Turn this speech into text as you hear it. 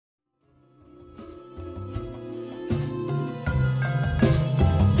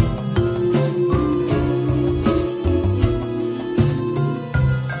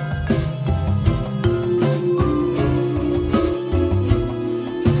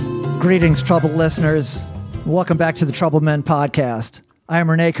Greetings, troubled listeners. Welcome back to the Troubled Men podcast. I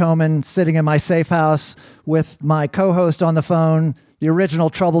am Renee Coman, sitting in my safe house with my co-host on the phone, the original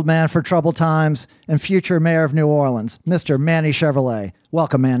troubled man for troubled times and future mayor of New Orleans, Mr. Manny Chevrolet.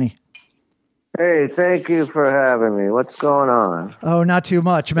 Welcome, Manny. Hey, thank you for having me. What's going on? Oh, not too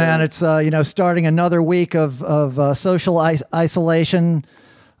much, man. It's starting another week of social isolation.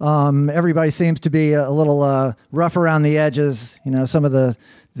 Everybody seems to be a little rough around the edges. You know, some of the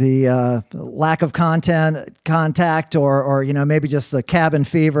lack of contact, or maybe just the cabin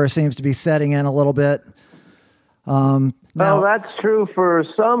fever seems to be setting in a little bit. Well, that's true for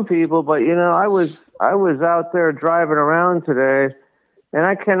some people, but I was out there driving around today, and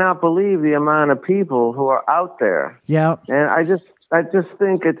I cannot believe the amount of people who are out there. Yeah, and I just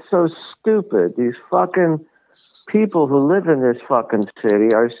think it's so stupid. These fucking people who live in this fucking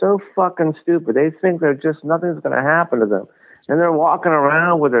city are so fucking stupid. They think nothing's going to happen to them. And they're walking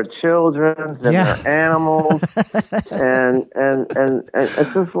around with their children and their animals, and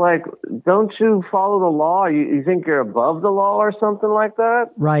it's just like, don't you follow the law? You think you're above the law or something like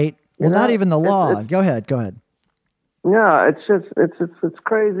that? Right. Well, not even the law. Go ahead. Yeah, it's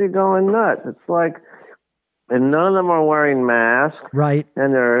crazy going nuts. It's like, and none of them are wearing masks, right?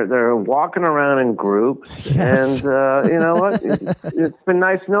 And they're walking around in groups. Yes. And you know what? It's been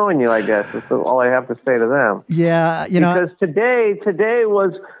nice knowing you, I guess. That's all I have to say to them. Yeah, because today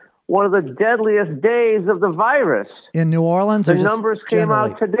was one of the deadliest days of the virus in New Orleans. The numbers came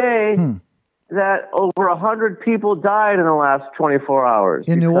out today that over 100 people died in the last 24 hours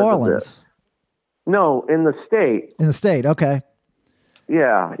in New Orleans. No, in the state. In the state, okay.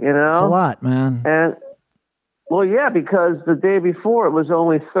 Yeah, it's a lot, man. And well, yeah, because the day before it was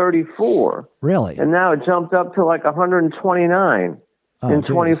only 34. Really? And now it jumped up to like 129 in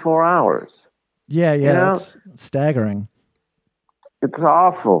 24 hours. Yeah, it's staggering. It's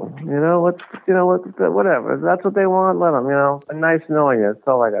awful. Whatever. If that's what they want, let them, Nice knowing you. That's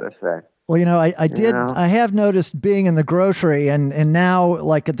all I got to say. Well, I have noticed being in the grocery and now,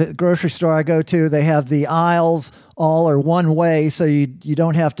 like at the grocery store I go to, they have the aisles all are one way, so you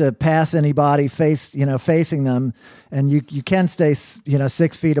don't have to pass anybody facing them, and you can stay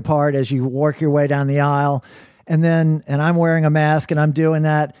 6 feet apart as you work your way down the aisle, and I'm wearing a mask and I'm doing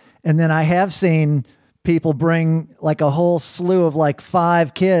that, and then I have seen people bring like a whole slew of like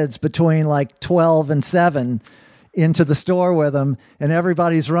 5 kids between like 12 and 7 into the store with them, and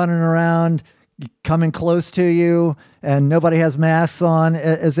everybody's running around coming close to you, and nobody has masks on,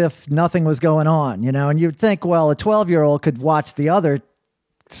 as if nothing was going on, and you'd think, well, a 12-year-old could watch the other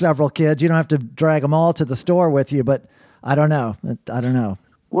several kids. You don't have to drag them all to the store with you, but I don't know.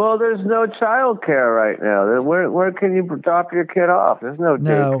 Well, there's no child care right now. Where can you drop your kid off? There's no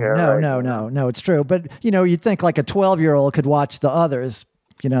daycare. No, it's true. But, you'd think like a 12-year-old could watch the others.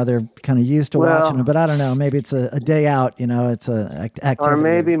 They're kind of used to watching them, but I don't know. Maybe it's a day out, it's a activity. Or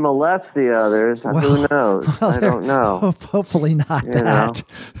maybe molest the others. Who knows? I don't know. Hopefully not that.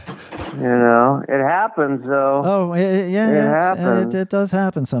 It happens, though. Oh, it happens. It does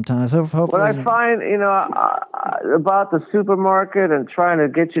happen sometimes. Hopefully. What I find, about the supermarket and trying to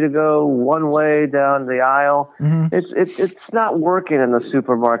get you to go one way down the aisle, it's not working in the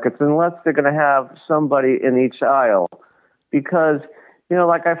supermarkets unless they're going to have somebody in each aisle, because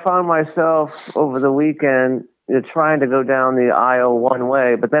like I found myself over the weekend trying to go down the aisle one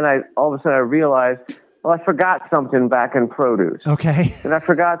way, but then all of a sudden I realized, well, I forgot something back in produce. Okay. And I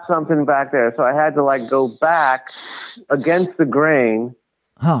forgot something back there, so I had to go back against the grain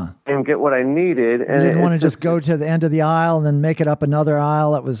and get what I needed. You didn't want to just go to the end of the aisle and then make it up another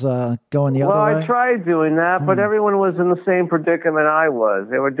aisle that was going the other way? Well, I tried doing that, but everyone was in the same predicament I was.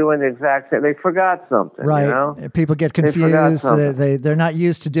 They were doing the exact same. They forgot something. Right. People get confused. They're not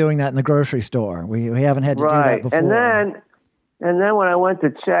used to doing that in the grocery store. We haven't had to do that before. And then when I went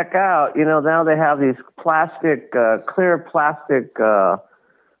to check out, now they have these clear plastic,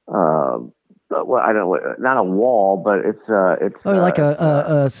 well, I don't know, not a wall, but it's like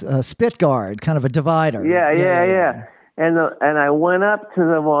a spit guard, kind of a divider. Yeah. And I went up to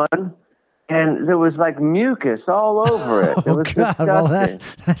the one, and there was like mucus all over it. It was disgusting. Well, that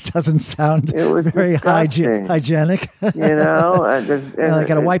doesn't sound very hygienic. I got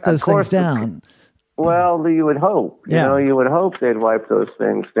to wipe those things down. Well, you would hope. You would hope they'd wipe those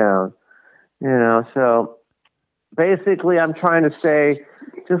things down. So basically, I'm trying to say,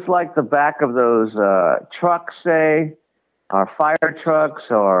 just like the back of those trucks say, or fire trucks,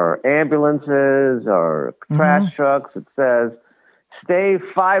 or ambulances, or trash trucks, it says, stay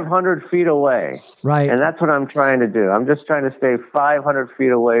 500 feet away. Right. And that's what I'm trying to do. I'm just trying to stay 500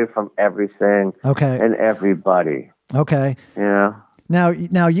 feet away from everything and everybody. Okay. Yeah.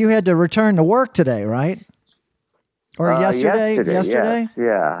 Now you had to return to work today, right? Or yesterday? Yes.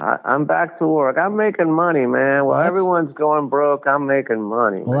 Yeah. I'm back to work. I'm making money, man. Well, everyone's going broke. I'm making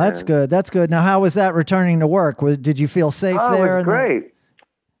money. Well, that's good. That's good. Now, how was that returning to work? Did you feel safe there? It was great.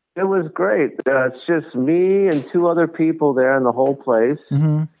 It was great. It's just me and 2 other people there in the whole place.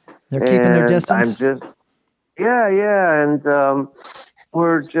 Mm-hmm. They're keeping their distance. And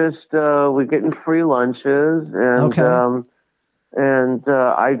we're getting free lunches, and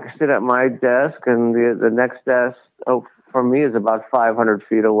I sit at my desk, and the next desk for me is about 500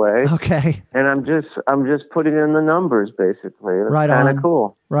 feet away. Okay. And I'm just putting in the numbers basically. It's right kind on. of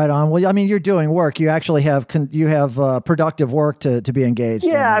cool. Right on. Well, I mean, you're doing work. You actually have productive work to be engaged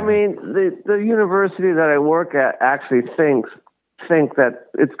in. Yeah, I mean, the university that I work at actually think that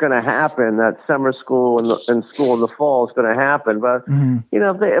it's going to happen, that summer school and school in the fall is going to happen. But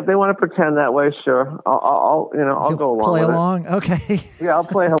if they want to pretend that way, sure, I'll go along. Play with along, it. Okay. Yeah, I'll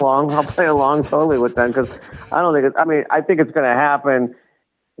play along. I'll play along totally with them because I don't think I think it's going to happen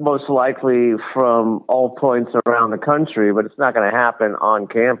most likely from all points around the country, but it's not going to happen on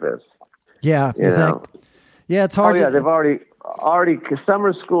campus. Yeah, you think? Yeah, it's hard. They've already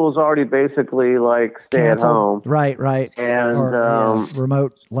summer school's already basically like stay at home. Right. And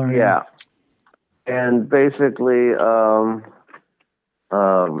remote learning. Yeah. And basically the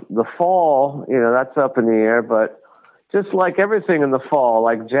fall, that's up in the air, but just like everything in the fall,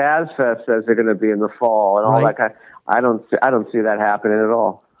 like Jazz Fest says they're going to be in the fall and all that kind. I don't see that happening at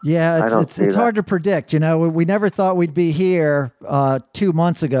all. Yeah, it's hard to predict. We never thought we'd be here 2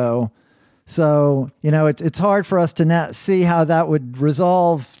 months ago. So, it's hard for us to see how that would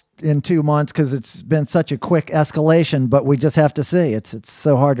resolve in 2 months because it's been such a quick escalation, but we just have to see. It's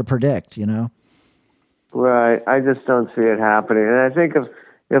so hard to predict, Right. I just don't see it happening. And I think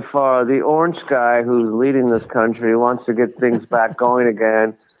if the orange guy who's leading this country wants to get things back going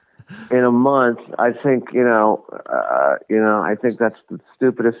again in a month, I think, I think that's the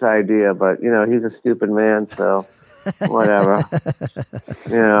stupidest idea, but, he's a stupid man, so... whatever.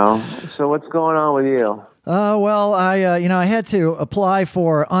 So what's going on with you? Well, I had to apply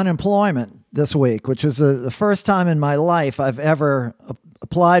for unemployment this week, which was the first time in my life I've ever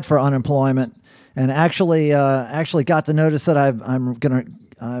applied for unemployment, and actually got the notice that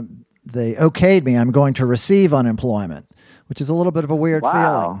they okayed me. I'm going to receive unemployment, which is a little bit of a weird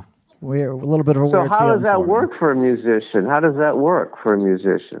feeling. We're a little bit of a weird feeling. So how does that work for a musician? How does that work for a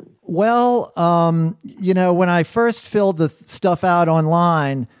musician? Well, when I first filled the stuff out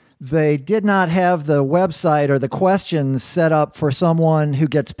online, they did not have the website or the questions set up for someone who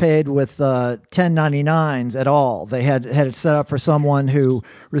gets paid with 1099s at all. They had it set up for someone who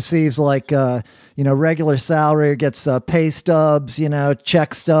receives regular salary or gets pay stubs,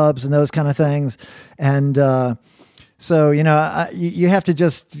 check stubs and those kind of things. And so, you have to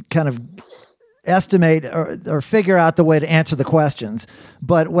just kind of estimate or figure out the way to answer the questions.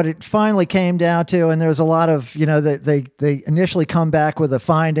 But what it finally came down to, and there's a lot of, they initially come back with a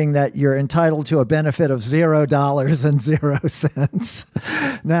finding that you're entitled to a benefit of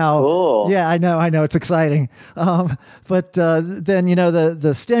 $0.00. Now, cool. Yeah, I know, it's exciting. But then,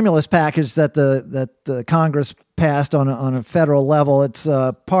 the stimulus package that the Congress passed on a federal level, it's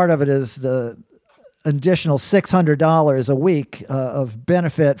part of it is the additional $600 a week of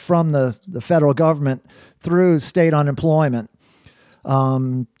benefit from the federal government through state unemployment.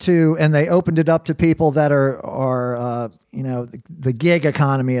 And they opened it up to people that are the gig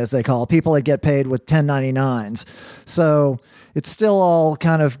economy, as they call it, people that get paid with 1099s. So it's still all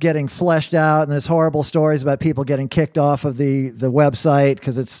kind of getting fleshed out, and there's horrible stories about people getting kicked off of the website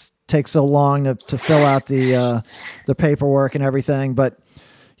because it takes so long to fill out the paperwork and everything. But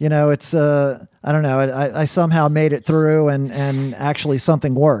it's I don't know. I somehow made it through, and actually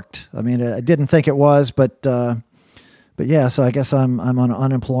something worked. I mean, I didn't think it was, but yeah. So I guess I'm on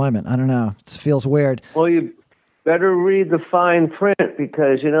unemployment. I don't know. It feels weird. Well, you better read the fine print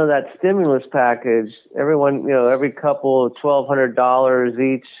because that stimulus package. Everyone, every couple $1,200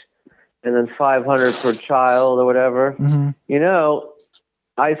 each, and then $500 per child or whatever. Mm-hmm.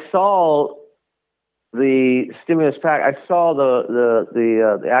 I saw the stimulus pack. I saw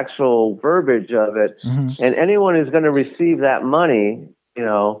the actual verbiage of it, mm-hmm. and anyone who's going to receive that money,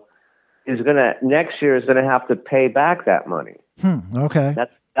 next year is going to have to pay back that money. Okay,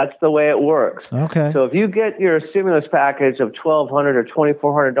 that's the way it works. Okay, so if you get your stimulus package of $1,200 or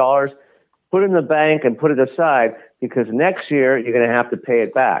 $2,400, put it in the bank and put it aside because next year you're going to have to pay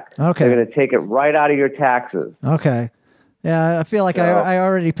it back. Okay, they're going to take it right out of your taxes. Okay. Yeah, I feel like I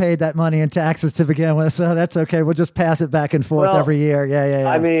already paid that money in taxes to begin with, so that's okay. We'll just pass it back and forth every year. Yeah.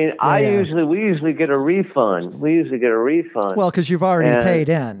 I mean, we usually get a refund. Well, because you've already paid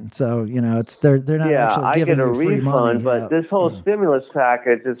in, so it's they're not actually giving you free money. But this whole stimulus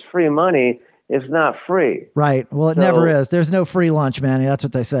package is free money. It's not free. Right. Well, it never is. There's no free lunch, Manny. That's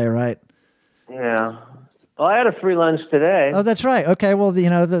what they say, right? Yeah. Well, I had a free lunch today. Oh, that's right. Okay, well,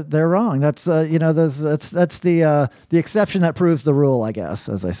 they're wrong. That's that's the exception that proves the rule, I guess,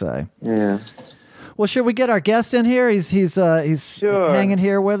 as I say. Yeah. Well, should we get our guest in here? He's sure. hanging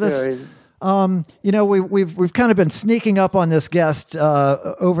here with us. We've kind of been sneaking up on this guest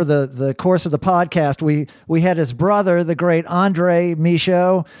over the course of the podcast. We had his brother, the great Andre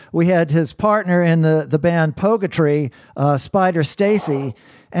Michaud. We had his partner in the band Pogatry, Spider Stacy.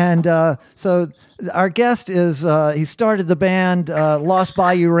 And so our guest is he started the band Lost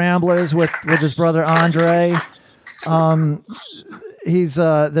Bayou Ramblers with his brother Andre. He's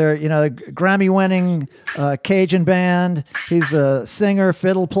they're Grammy-winning Cajun band. He's a singer,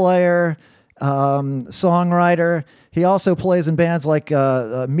 fiddle player, songwriter. He also plays in bands like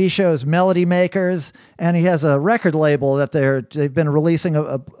Michaud's Melody Makers, and he has a record label that they've been releasing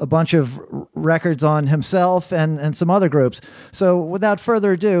a bunch of records on himself and some other groups. So without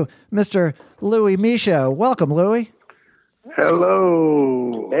further ado, Mr. Louis Michaud. Welcome, Louis.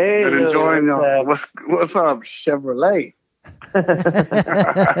 Hello. Hey, been enjoying what's up, Chevrolet?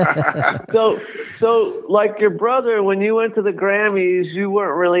 So like your brother, when you went to the Grammys, you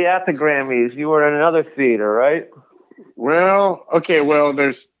weren't really at the Grammys. You were in another theater, right? Well, okay. Well,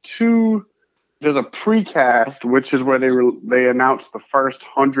 there's a precast, which is where they announced the first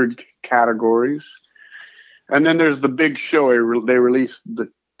 100 categories, and then there's the big show. They released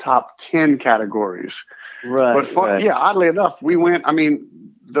the top 10 categories. Right. But yeah, oddly enough, we went. I mean,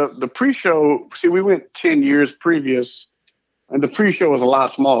 the pre-show. See, we went 10 years previous. And the pre-show was a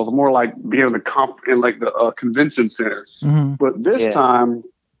lot smaller. It was more like being in the convention center. Mm-hmm. But this time,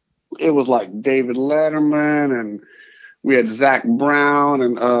 it was like David Letterman, and we had Zach Brown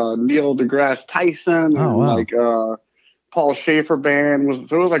and Neil deGrasse Tyson, and Paul Schaefer band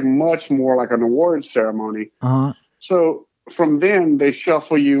so it was like much more like an award ceremony. Uh-huh. So from then they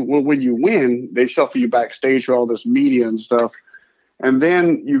shuffle you. Well, when you win, they shuffle you backstage for all this media and stuff, and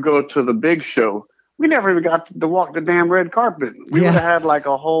then you go to the big show. We never even got to walk the damn red carpet. We would have had like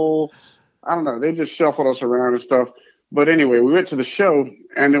a whole, I don't know, they just shuffled us around and stuff. But anyway, we went to the show,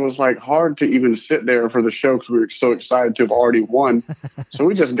 and it was like hard to even sit there for the show because we were so excited to have already won. So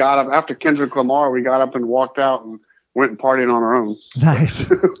we just got up after Kendrick Lamar. We got up and walked out and went and partied on our own. Nice.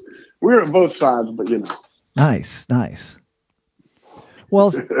 We were at both sides, but Nice.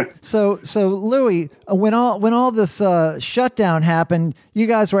 Well, so Louis, when all this shutdown happened, you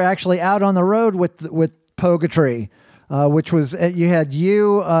guys were actually out on the road with Pogatry, which was you had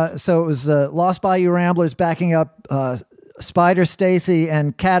so it was the Lost Bayou Ramblers backing up Spider Stacy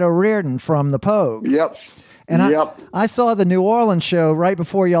and Cat O'Riordan from the Pogues. Yep. And I saw the New Orleans show right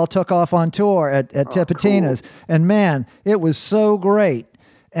before y'all took off on tour at Tipitina's, cool. And man, it was so great.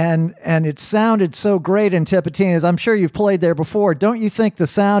 And it sounded so great in Tipitina's. I'm sure you've played there before. Don't you think the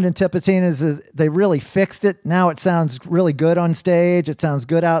sound in Tipitina's they really fixed it? Now it sounds really good on stage. It sounds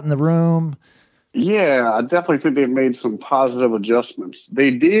good out in the room. Yeah, I definitely think they've made some positive adjustments.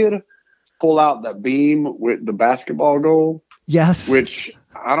 They did pull out that beam with the basketball goal. Yes. Which,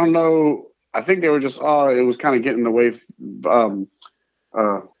 I don't know, I think they were just, it was kind of getting in the way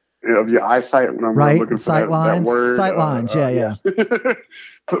of your eyesight when I'm looking for that word. Sight lines, yeah.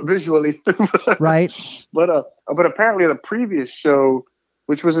 But visually. Right. But apparently the previous show,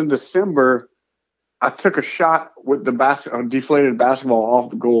 which was in December, I took a shot with the deflated basketball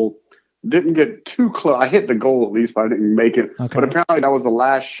off the goal. Didn't get too close. I hit the goal at least, but I didn't make it. Okay. But apparently that was the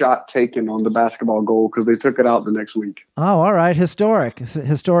last shot taken on the basketball goal because they took it out the next week. Oh, all right. Historic shot.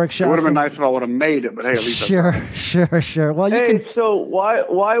 It would have been nice if I would have made it, but hey, at least Sure. Well, so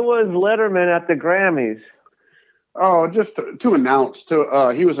why was Letterman at the Grammys? Oh, just to announce.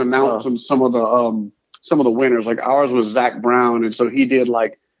 He was announcing some of the winners. Like ours was Zach Brown, and so he did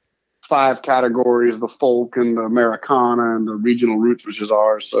like 5 categories: the folk and the Americana and the regional roots, which is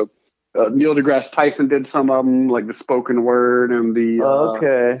ours. So. Neil deGrasse Tyson did some of them, like the spoken word and the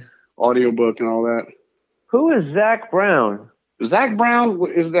audiobook and all that. Who is Zach Brown? Zach Brown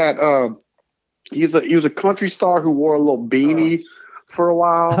is that he was a country star who wore a little beanie for a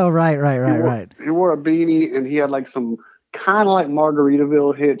while. Oh, right. He wore a beanie and he had like some kind of like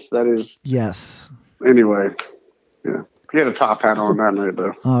Margaritaville hits. That is. Yes. Anyway, yeah, he had a top hat on that night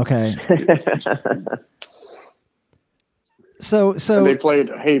though. Okay. And they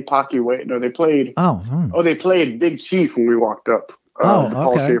played Hey Pocky Wait. No, they played. They played Big Chief when we walked up. The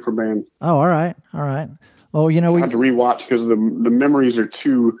Paul Shaffer band. Oh, all right. Well, we had to rewatch because the memories are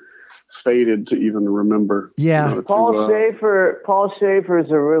too faded to even remember. Yeah. Paul Shaffer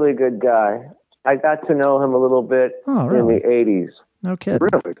is a really good guy. I got to know him a little bit in the 80s. No kidding.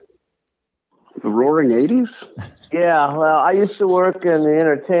 Really? The roaring 80s? Yeah, well, I used to work in the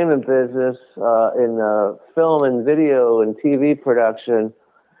entertainment business, in film and video and TV production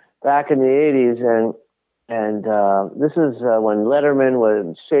back in the 80s, and this is when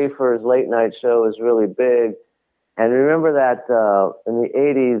Schaefer's late night show was really big. And remember that in the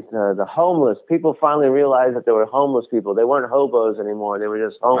 80s, the homeless people finally realized that there were homeless people. They weren't hobos anymore; they were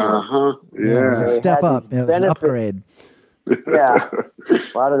just homeless. Yeah, it was a step up. It was an upgrade. Yeah,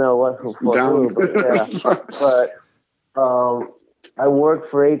 well, I don't know what for who, but yeah. But I worked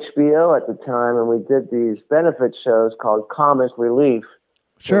for HBO at the time, and we did these benefit shows called Comic Relief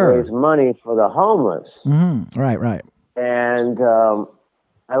to raise money for the homeless. Mm-hmm. Right. And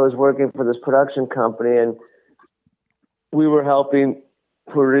I was working for this production company, and we were helping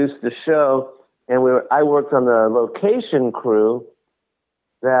produce the show, and I worked on the location crew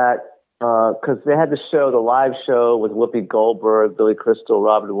that, because they had the live show with Whoopi Goldberg, Billy Crystal,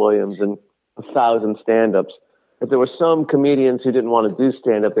 Robin Williams, and 1,000 stand-ups. But there were some comedians who didn't want to do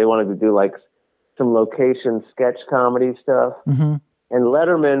stand-up. They wanted to do like some location sketch comedy stuff. Mm-hmm. And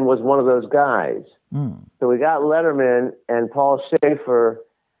Letterman was one of those guys. Mm. So we got Letterman and Paul Shaffer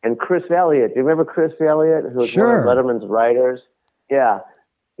and Chris Elliott. Do you remember Chris Elliott, who was one of Letterman's writers? Yeah.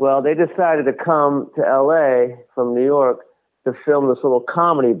 Well, they decided to come to L.A. from New York to film this little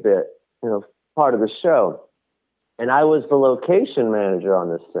comedy bit, part of the show. And I was the location manager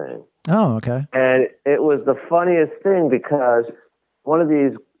on this thing. Oh, okay. And it was the funniest thing because one of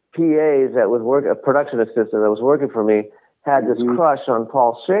these PAs that was a production assistant that was working for me, had this crush on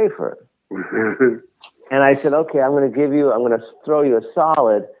Paul Shaffer. And I said, okay, I'm going to throw you a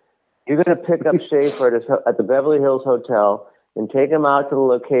solid. You're going to pick up Shaffer at the Beverly Hills Hotel and take him out to the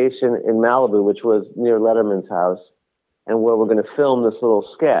location in Malibu, which was near Letterman's house, and where we're going to film this little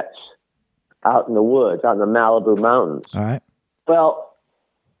sketch out in the woods, out in the Malibu mountains. All right. Well,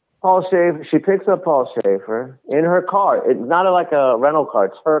 Paul Shaffer, she picks up Paul Shaffer in her car. It's not like a rental car.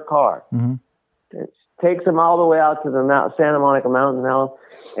 It's her car. Mm-hmm. It takes him all the way out to the Santa Monica Mountains now,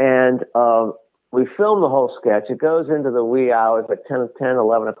 and we film the whole sketch. It goes into the wee hours, like 10,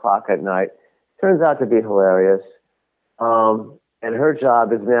 11 o'clock at night. Turns out to be hilarious. And her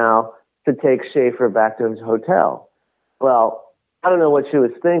job is now to take Shaffer back to his hotel. Well, I don't know what she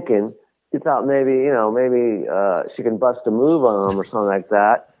was thinking. She thought maybe she can bust a move on him or something like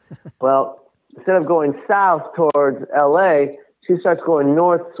that. Well, instead of going south towards L.A., she starts going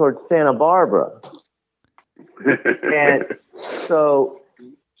north towards Santa Barbara. And so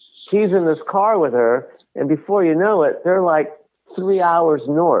he's in this car with her, and before you know it, they're like 3 hours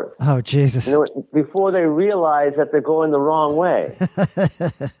north. Oh, Jesus. Before they realize that they're going the wrong way.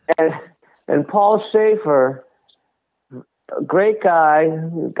 and Paul Shaffer, a great guy,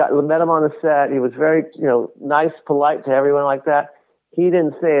 met him on the set. He was very, nice, polite to everyone like that. He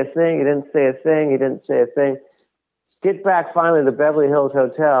didn't say a thing. Get back finally to the Beverly Hills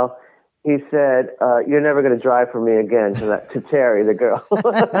Hotel. He said, you're never going to drive for me again, to Terry, the girl.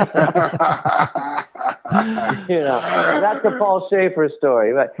 That's the Paul Shaffer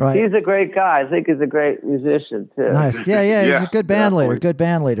story. But He's a great guy. I think he's a great musician, too. Nice. Yeah, he's a good band leader. Good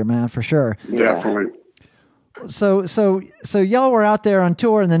band leader, man, for sure. Definitely. So y'all were out there on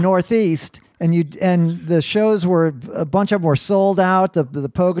tour in the Northeast, and the shows were, a bunch of them were sold out,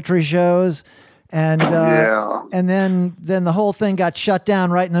 the Poetry shows. And and then the whole thing got shut down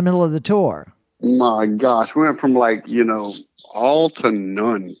right in the middle of the tour. My gosh, we went from all to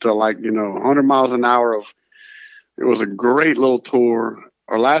none to 100 miles an hour of. It was a great little tour.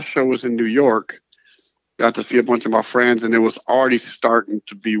 Our last show was in New York. Got to see a bunch of my friends, and it was already starting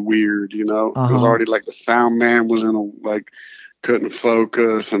to be weird. It was already the sound man was couldn't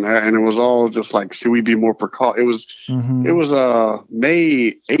focus, and it was all just should we be more precautious? It was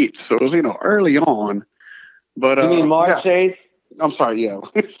May 8th, so it was early on. But you mean March 8th? I'm sorry, yeah.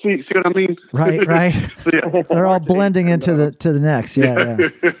 see what I mean? Right. So, yeah, they're all blending into the next, yeah.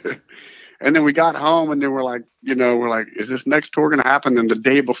 And then we got home, and then we're like, is this next tour going to happen? And the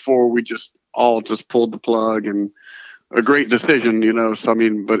day before, we just pulled the plug, and a great decision, So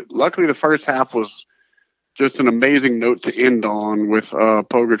but luckily the first half was just an amazing note to end on with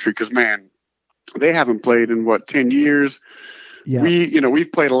Poetry, because man, they haven't played in 10 years. Yeah.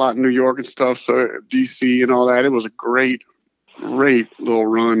 We've played a lot in New York and stuff, so DC and all that. It was a great little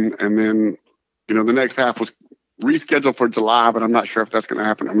run, and then the next half was rescheduled for July, but I'm not sure if that's going to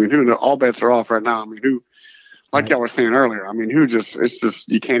happen. I mean, all bets are off right now. I mean, like y'all were saying earlier, I mean, it's just,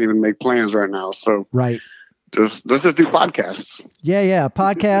 you can't even make plans right now. So right. Let's just do podcasts. Yeah,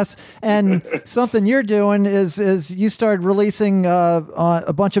 podcasts. And something you're doing is you started releasing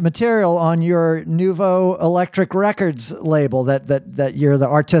a bunch of material on your Nuvo Electric Records label that you're the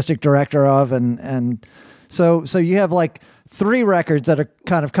artistic director of, and so you have like 3 records that are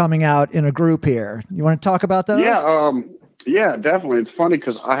kind of coming out in a group here. You want to talk about those? Yeah, definitely. It's funny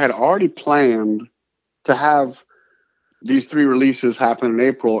because I had already planned to have these 3 releases happen in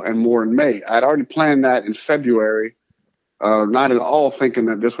April and more in May. I'd already planned that in February, not at all thinking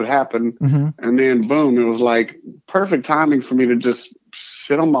that this would happen. Mm-hmm. And then boom, it was like perfect timing for me to just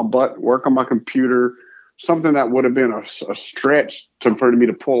sit on my butt, work on my computer, something that would have been a stretch for me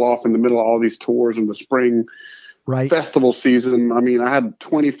to pull off in the middle of all these tours in the spring festival season. I mean, I had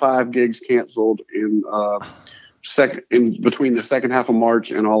 25 gigs canceled in between the second half of March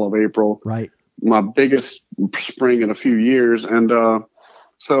and all of April. Right. My biggest spring in a few years. And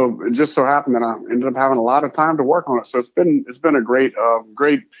so it just so happened that I ended up having a lot of time to work on it. So it's been a great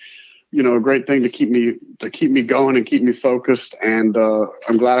thing to keep me going and keep me focused. And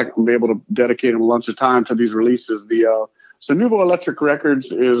I'm glad I'm able to dedicate a bunch of time to these releases. So Nuvo Electric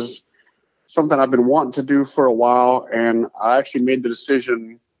Records is something I've been wanting to do for a while. And I actually made the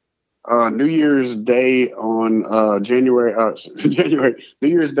decision New Year's Day on New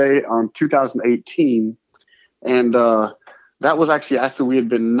Year's Day on 2018. And that was actually after we had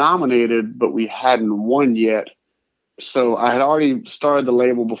been nominated, but we hadn't won yet. So I had already started the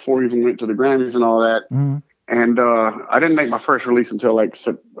label before we even went to the Grammys and all that. Mm-hmm. And I didn't make my first release until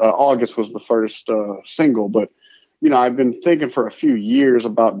August was the first single. But, I've been thinking for a few years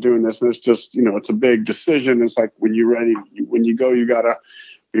about doing this. And it's just, it's a big decision. It's like when you go, you got to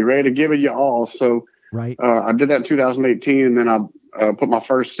be ready to give it your all. So I did that in 2018, and then I put my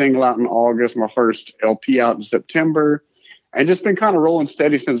first single out in August, my first LP out in September, and just been kind of rolling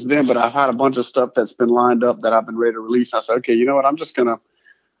steady since then. But I've had a bunch of stuff that's been lined up that I've been ready to release. I said, okay, you know what? I've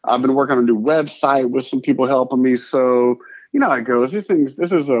been working on a new website with some people helping me. So, how it goes. This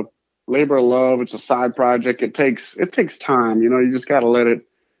is a labor of love. It's a side project. It takes time. You just got to let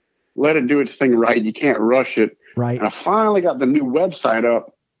it do its thing right. You can't rush it. Right. And I finally got the new website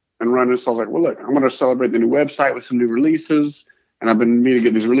up and running. So I was like, well, look, I'm going to celebrate the new website with some new releases. And I've been meaning to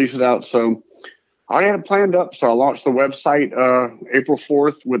get these releases out. So I already had it planned up. So I launched the website April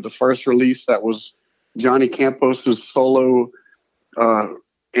 4th with the first release. That was Johnny Campos's solo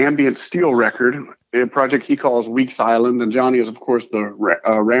ambient steel record, a project he calls Weeks Island. And Johnny is, of course, the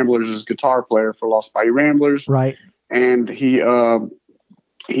Ramblers' guitar player for Lost Bayou Ramblers. Right. And he had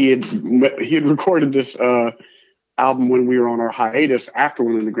recorded this album when we were on our hiatus after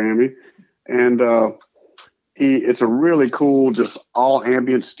winning the Grammy. And it's a really cool, just all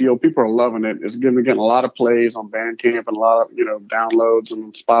ambient steel. People are loving it. It's getting a lot of plays on Bandcamp and a lot of, downloads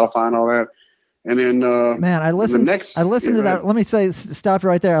on Spotify and all that. And then, man, I listened to that. Let me stop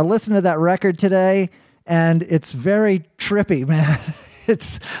right there. I listened to that record today, and it's very trippy, man.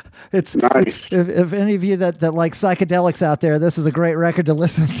 It's nice. If any of you that like psychedelics out there, this is a great record to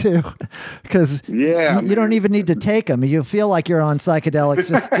listen to, because you don't even need to take them. You feel like you're on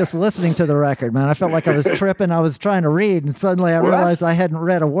psychedelics just listening to the record, man. I felt like I was tripping. I was trying to read, and suddenly I realized I hadn't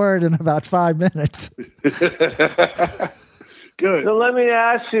read a word in about 5 minutes. Good. So let me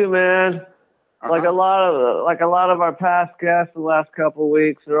ask you, man. Like a lot of our past guests the last couple of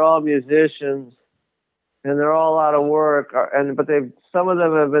weeks, they're all musicians, and they're all out of work. But some of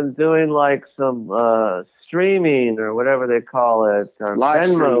them have been doing like some streaming or whatever they call it, or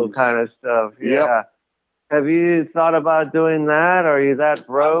Venmo kind of stuff. Yep. Yeah. Have you thought about doing that? Or are you that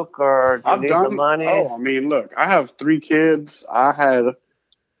broke, or do you need the money? Oh, I mean, look, I have 3 kids. I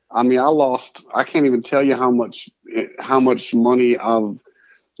can't even tell you how much money I've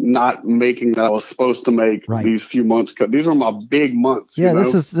not making that I was supposed to make these few months. These are my big months. Yeah,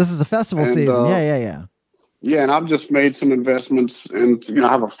 this is a festival season. Yeah. Yeah, and I've just made some investments, and I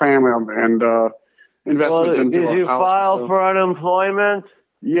have a family and investments into a house. Did you file for unemployment?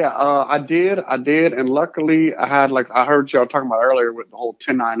 Yeah, I did, and luckily I had I heard y'all talking about earlier with the whole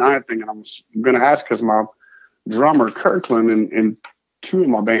 1099 thing, and I was going to ask because my drummer Kirkland in 2 of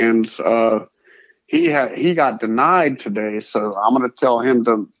my bands, he got denied today, so I'm going to tell him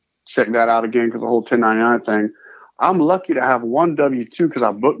to check that out again because the whole 1099 thing. I'm lucky to have 1 W-2 because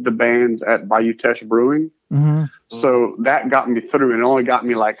I booked the bands at Bayou Teche Brewing. Mm-hmm. So that got me through, and it only got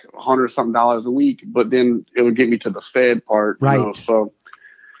me like $100-something a week, but then it would get me to the Fed part. Right. So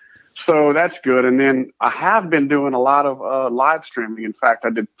that's good. And then I have been doing a lot of live streaming. In fact, I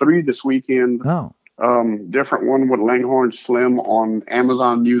did 3 this weekend. Oh. Different one with Langhorne Slim on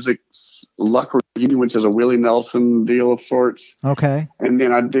Amazon Music's Luck Reunion, which is a Willie Nelson deal of sorts. Okay. And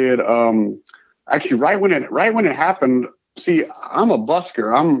then I did actually right when it happened. See, I'm a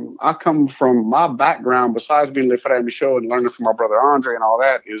busker. I come from my background. Besides being Le Frère Michaud and learning from my brother Andre and all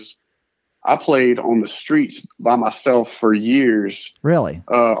that, is I played on the streets by myself for years. Really?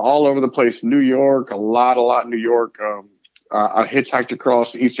 All over the place. New York, a lot in New York. I hitchhiked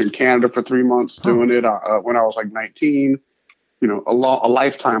across Eastern Canada for 3 months doing it when I was like 19. You know, a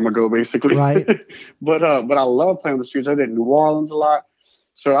lifetime ago, basically. Right. But I love playing on the streets. I did New Orleans a lot.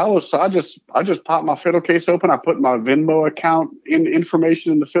 So I just popped my fiddle case open. I put my Venmo account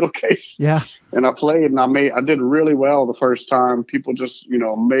information in the fiddle case. Yeah. And I played, and I did really well the first time. People just,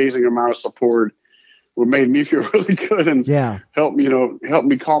 amazing amount of support. What made me feel really good and helped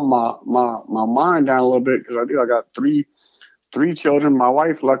me calm my mind down a little bit, because I got three children. My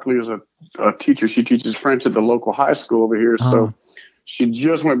wife, luckily, is a teacher. She teaches French at the local high school over here. So she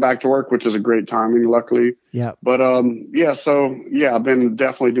just went back to work, which is a great timing, luckily. Yeah. But I've been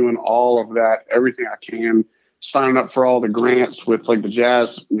definitely doing all of that, everything I can, signing up for all the grants with like the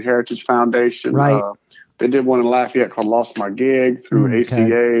Jazz and Heritage Foundation. Right. They did one in Lafayette called Lost My Gig through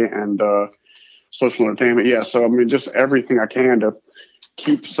ACA and Social Entertainment. Yeah. So, I mean, just everything I can to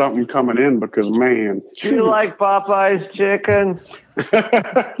keep something coming in, because, man. Do you like Popeye's chicken?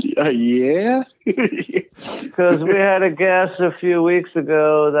 Yeah. Because we had a guest a few weeks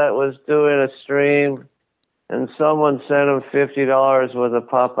ago that was doing a stream, and someone sent him $50 worth of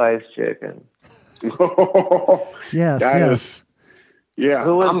Popeye's chicken. Yes. Yeah.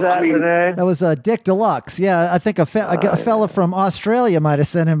 Who was that today? That was Dick Deluxe. Yeah, I think a fella from Australia might have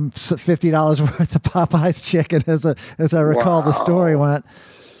sent him $50 worth of Popeye's chicken, as I recall the story went.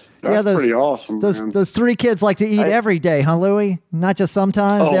 That's pretty awesome. Those three kids like to eat every day, huh, Louie? Not just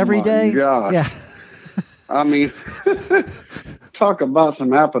sometimes, every day. God. Yeah. I mean, talk about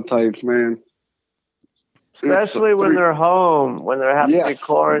some appetites, man. Especially when they're home, when they're having to be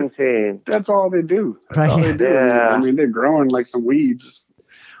quarantined. That's all they do. Right. All they do. Yeah. I mean, they're growing like some weeds.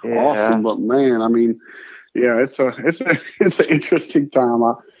 Yeah. Awesome, but man, I mean, it's an interesting time.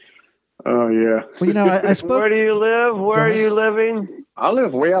 Yeah. Well, I spoke. Where do you live? Where are you living? I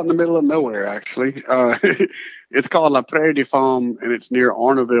live way out in the middle of nowhere, actually. It's called La Prairie des Femmes, and it's near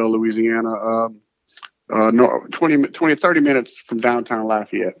Arnaudville, Louisiana. 30 minutes from downtown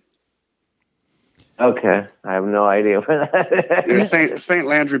Lafayette. Okay, I have no idea where that is. Yeah, St.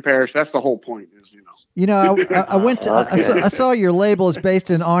 Landry Parish. That's the whole point. I went to. I saw your label is based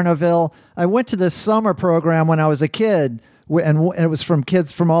in Arnaudville. I went to this summer program when I was a kid, and it was from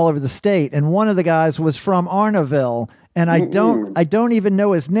kids from all over the state. And one of the guys was from Arnaudville, and I don't even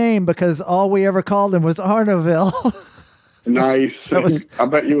know his name, because all we ever called him was Arnaudville. Nice. I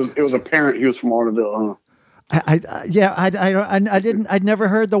bet it was apparent he was from Arnaudville, huh? I'd never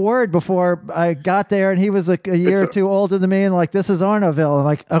heard the word before I got there, and he was like a year or two older than me, and like, this is Arnaudville. I'm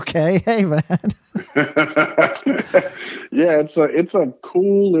like, okay, hey man. Yeah, it's a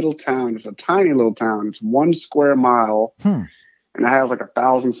cool little town. It's a tiny little town. It's 1 square mile, and it has like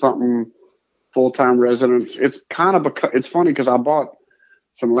 1,000-something full-time residents. It's it's funny because I bought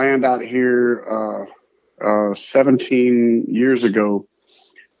some land out here 17 years ago.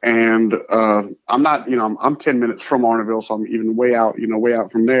 And I'm not, I'm 10 minutes from Arnaudville, so I'm even way out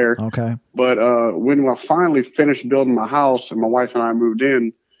from there. Okay. But when I finally finished building my house and my wife and I moved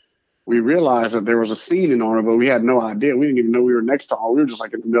in, we realized that there was a scene in Arnaudville. We had no idea. We didn't even know we were next to Arnaudville. We were just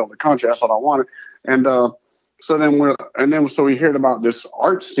like in the middle of the country. That's all I wanted. And so we heard about this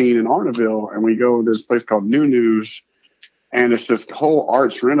art scene in Arnaudville, and we go to this place called New News, and it's this whole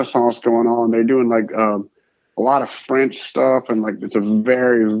arts renaissance going on. They're doing like a lot of French stuff, and like it's a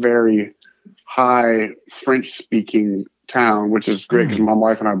very, very high French speaking town, which is great because my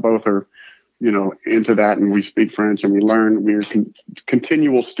wife and I both are, into that, and we speak French and we learn. We're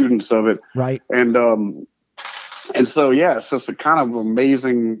continual students of it, right? And so it's just a kind of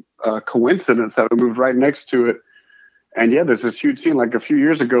amazing coincidence that we moved right next to it. And yeah, there's this huge scene. Like a few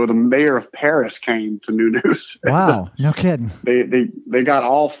years ago, the mayor of Paris came to New News. Wow, no kidding. They got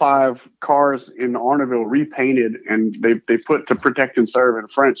all 5 cars in Arnaudville repainted, and they put to protect and serve in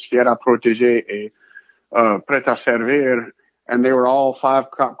French, fier à protéger et prêt à servir. And they were all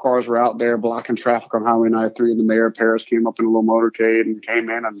 5 cop cars were out there blocking traffic on Highway 93. And the mayor of Paris came up in a little motorcade and came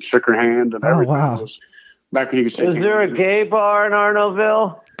in and shook her hand and everything. Wow. Was back when you could say. Is there a gay bar in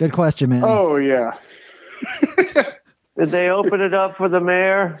Arnaudville? Good question, man. Oh yeah. Did they open it up for the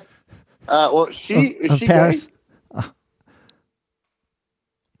mayor? Well, is she Paris?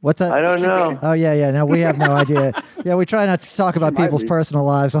 What's that? I don't know. Oh, yeah. No, we have no idea. Yeah, we try not to talk about people's personal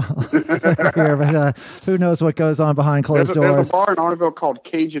lives here, but who knows what goes on behind closed doors. There's a bar in Arneville called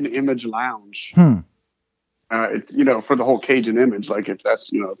Cajun Image Lounge. It's, for the whole Cajun Image, like if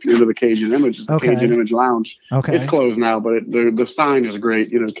that's, if you're into the Cajun Image, it's the Cajun Image Lounge. Okay. It's closed now, but the sign is great.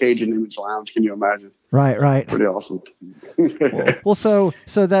 Cajun Image Lounge. Can you imagine? Right. Pretty awesome. Well, so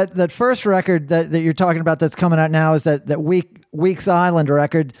that first record that you're talking about that's coming out now is that Weeks Island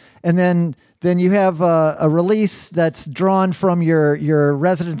record, and then you have a release that's drawn from your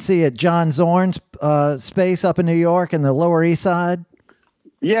residency at John Zorn's space up in New York in the Lower East Side.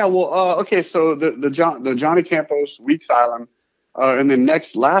 Yeah, well, okay, so the Johnny Campos, Weeks Island, and then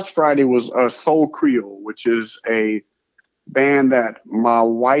last Friday was Soul Creole, which is a band that my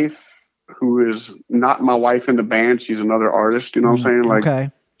wife, who is not my wife in the band, she's another artist, you know what I'm saying?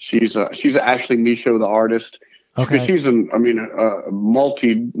 Like, she's Ashley Michaud, the artist. Because she's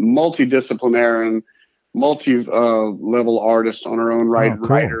multidisciplinary, multi-level artist on her own,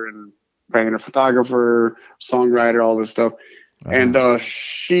 writer and painter, photographer, songwriter, all this stuff. And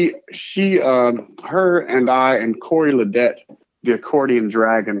she, her and I and Corey Ledette, the accordion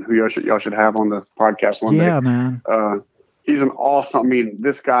dragon, who y'all should have on the podcast one day. Yeah, man. He's an awesome.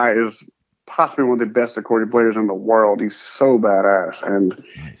 This guy is possibly one of the best accordion players in the world. He's so badass, and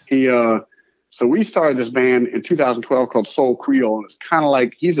he. So we started this band in 2012 called Soul Creole, and it's kind of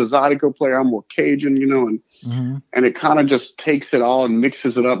like he's a Zydeco player, I'm more Cajun, and it kind of just takes it all and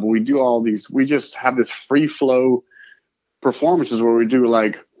mixes it up. But we do all these. We just have this free flow performances where we do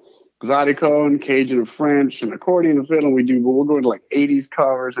like Zydeco and Cajun and French and accordion and fiddle. We'll go into like 80s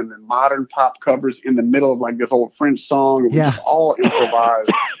covers and then modern pop covers in the middle of like this old French song. And we just all improvised.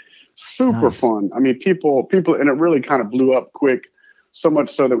 Super fun. People, and it really kind of blew up quick, so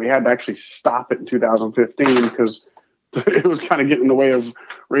much so that we had to actually stop it in 2015 because it was kind of getting in the way of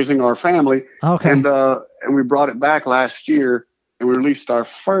raising our family. Okay. And we brought it back last year. And we released our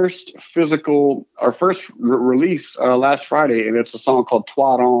first release last Friday, and it's a song called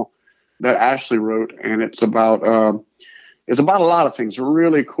Toi Don that Ashley wrote, and it's about a lot of things.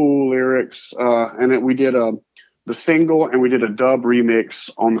 Really cool lyrics, and we did the single, and we did a dub remix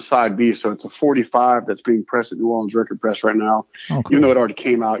on the side B. So it's a 45 that's being pressed at New Orleans Record Press right now. Oh, cool. Even though it already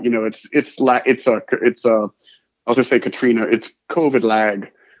came out, it's I was gonna say Katrina. It's COVID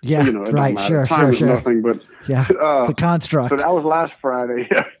lag. Yeah, so, right. Sure. Nothing, but it's a construct. So that was last Friday,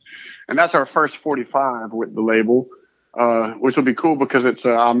 and that's our first 45 with the label, which will be cool because it's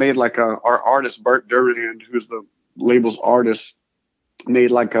I made like our artist Bert Durand, who's the label's artist,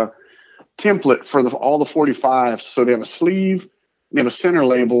 made like a template for all the 45s. So they have a sleeve, they have a center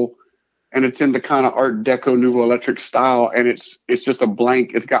label, and it's in the kind of Art Deco Nouveau Electric style, and it's just a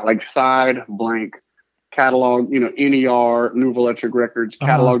blank. It's got like side blank. Catalog, NER, Nouveau Electric Records,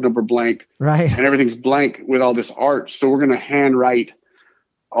 catalog number blank. Right. And everything's blank with all this art. So we're going to handwrite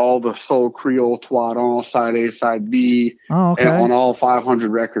all the Soul Creole, Toi Don, side A, side B, and on all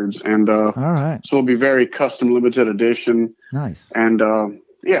 500 records. And all right. So it'll be very custom limited edition. Nice. And and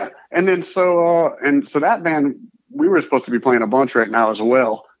then so that band, we were supposed to be playing a bunch right now as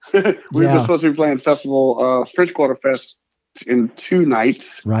well. We were supposed to be playing festival, French Quarter Fest in 2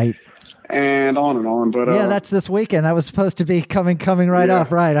 nights. Right. And on, but that's this weekend. That was supposed to be coming right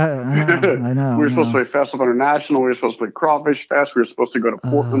up, right? I know. We were supposed to play Festival International. We were supposed to play Crawfish Fest. We were supposed to go to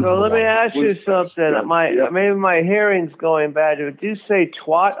Portland. So let me ask you something. Maybe my hearing's going bad. Did you say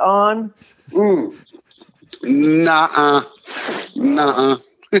twat on? Nuh-uh.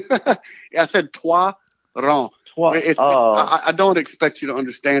 I said toi ron. I don't expect you to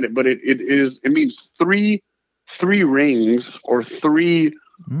understand it, but it means three rings or 3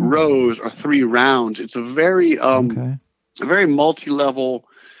 rows or 3 rounds. It's a very multi-level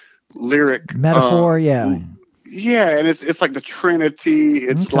lyric metaphor. And it's like the Trinity.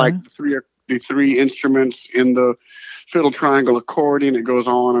 It's like the three instruments in the fiddle triangle accordion. It goes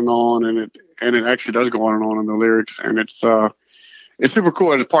on, and it actually does go on and on in the lyrics, and it's super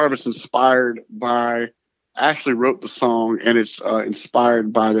cool. And part of it's inspired by Ashley wrote the song, and it's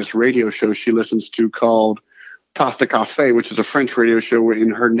inspired by this radio show she listens to called Tosta Cafe, which is a French radio show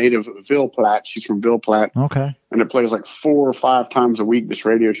in her native Ville-Platte. She's from Ville-Platte. Okay. And it plays like 4 or 5 times a week, this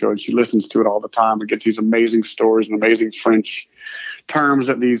radio show, and she listens to it all the time and gets these amazing stories and amazing French terms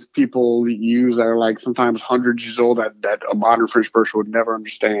that these people use that are like sometimes hundreds years old that a modern French person would never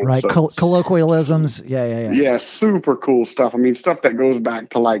understand. Right. So, colloquialisms. Yeah. Yeah, super cool stuff. Stuff that goes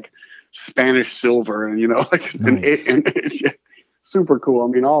back to like Spanish silver and, and super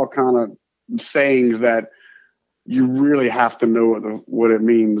cool. All kind of sayings that you really have to know what it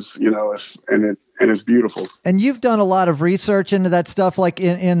means, you know, and it's beautiful. And you've done a lot of research into that stuff, like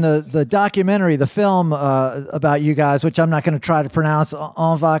in the documentary, the film about you guys, which I'm not going to try to pronounce.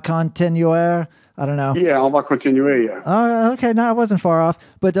 On va continuer. I don't know. Yeah, on va continuer. Yeah. Oh, okay. No, I wasn't far off.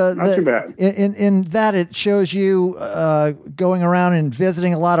 But not too bad. In that, it shows you going around and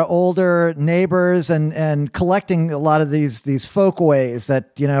visiting a lot of older neighbors and collecting a lot of these folkways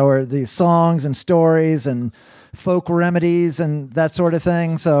that, you know, are these songs and stories and folk remedies and that sort of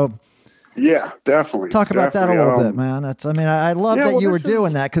thing. So. Yeah, definitely. Talk about that a little bit, man. I love that you were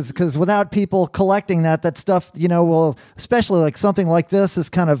doing that because without people collecting that stuff, you know, will, especially like something like this is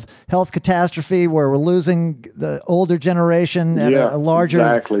kind of health catastrophe where we're losing the older generation at a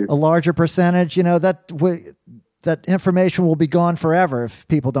larger percentage, you know, that information will be gone forever if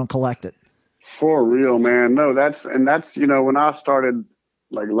people don't collect it. For real, man. No, that's, you know, when I started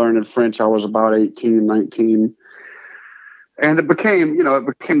like learning French, I was about 18, 19. And it became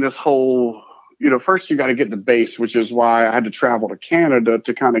this whole, you know, first you got to get the base, which is why I had to travel to Canada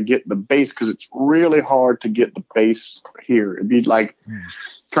to kind of get the base, because it's really hard to get the base here. It'd be like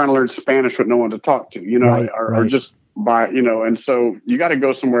trying to learn Spanish with no one to talk to, you know, or just by, you know, and so you got to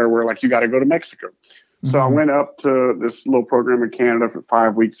go somewhere where like you got to go to Mexico. So I went up to this little program in Canada for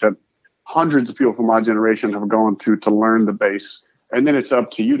 5 weeks that hundreds of people from my generation have gone to learn the base. And then it's up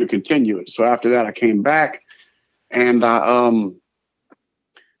to you to continue it. So after that, I came back. And I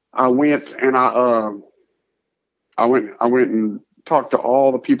went and talked to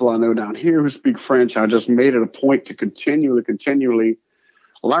all the people I know down here who speak French. I just made it a point to continually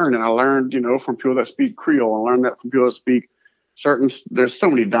learn. And I learned, you know, from people that speak Creole. I learned that from people that speak there's so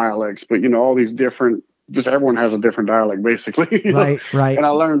many dialects, but, you know, all these different, just everyone has a different dialect, basically. Right. And I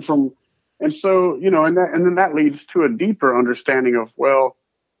learned and so, you know, and then that leads to a deeper understanding of, well,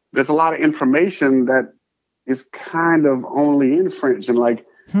 there's a lot of information that is kind of only in French, and like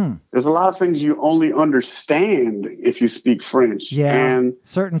there's a lot of things you only understand if you speak French. Yeah, and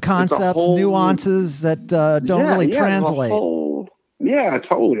certain concepts, nuances that don't really translate.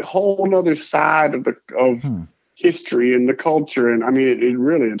 Totally. A whole nother side of history and the culture, and I mean,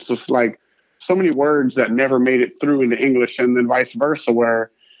 it's just like so many words that never made it through into English, and then vice versa, where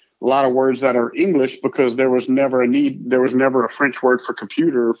a lot of words that are English because there was never a French word for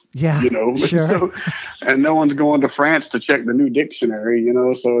computer, you know, sure. So, and no one's going to France to check the new dictionary, you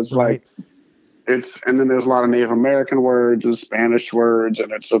know, so it's like, and then there's a lot of Native American words and Spanish words,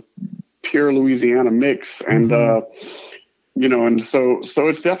 and it's a pure Louisiana mix. And, you know, and so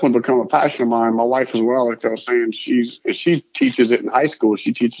it's definitely become a passion of mine. My wife as well, like I was saying, she teaches it in high school.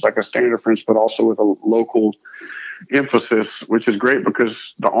 She teaches like a standard French, but also with a local emphasis, which is great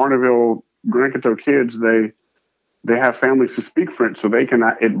because the Arnaville Grand Coteau kids, they have families who speak French, so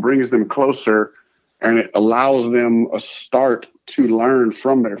it brings them closer and it allows them a start to learn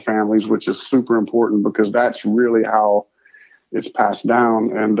from their families, which is super important because that's really how it's passed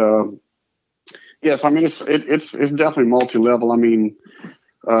down. And yes, I mean it's definitely multi-level. I mean,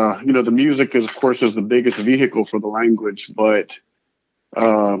 you know, the music is of course the biggest vehicle for the language, but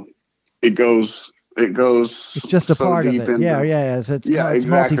it goes. It's just a part of it. It's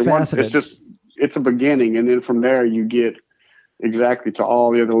exactly. Multifaceted. It's a beginning, and then from there you get exactly to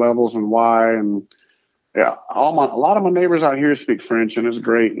all the other levels and why. And yeah, a lot of my neighbors out here speak French, and it's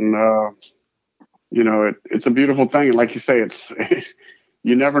great. And you know, it's a beautiful thing. And like you say,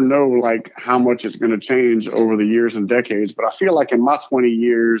 you never know like how much it's going to change over the years and decades. But I feel like in my 20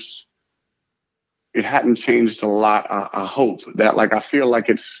 years, it hadn't changed a lot. I hope that I feel like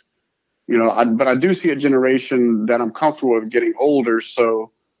it's. You know, but I do see a generation that I'm comfortable with getting older.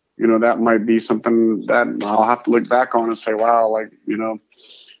 So, you know, that might be something that I'll have to look back on and say, wow, like, you know,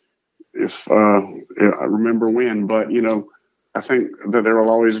 if I remember when. But, you know, I think that there will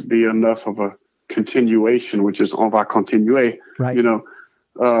always be enough of a continuation, which is on va continuer, you know,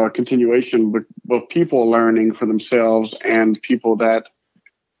 continuation, but people learning for themselves and people that,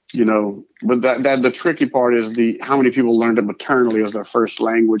 you know, but that the tricky part is how many people learned it maternally as their first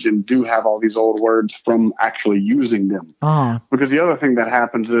language and do have all these old words from actually using them. Because the other thing that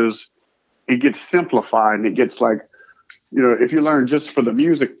happens is it gets simplified and it gets like, you know, if you learn just for the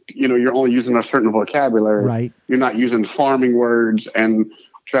music, you know, you're only using a certain vocabulary. Right. You're not using farming words and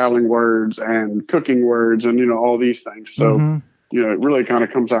traveling words and cooking words and, you know, all these things. So, you know, it really kind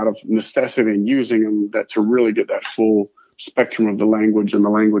of comes out of necessity and using them that to really get that full spectrum of the language and the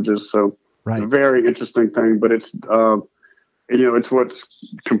languages. So a very interesting thing, but it's, you know, it's what's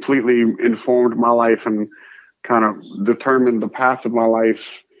completely informed my life and kind of determined the path of my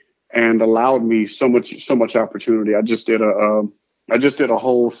life and allowed me so much opportunity. I just did a I just did a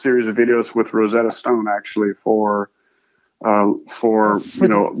whole series of videos with Rosetta Stone actually for Cajun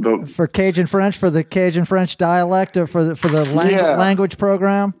French, for the Cajun French dialect, or for the language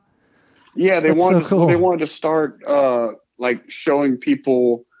program. Yeah, they wanted to start like showing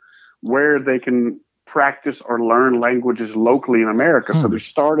people where they can practice or learn languages locally in America. So they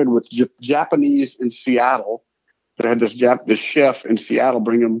started with Japanese in Seattle. They had this chef in Seattle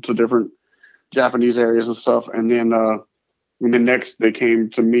bring them to different Japanese areas and stuff, and then next they came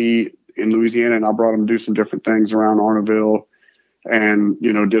to me in Louisiana, and I brought them to do some different things around Arnaville, and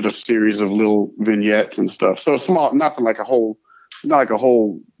did a series of little vignettes and stuff. So small, nothing like not like a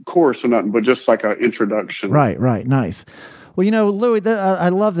whole course or nothing, but just like an introduction. Right, nice. Well, Louis, I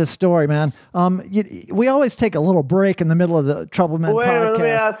love this story, man. We always take a little break in the middle of the Trouble Men podcast. Let me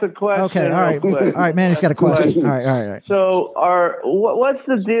ask a question. Okay, all right, Manny's got a question. All right. So, what's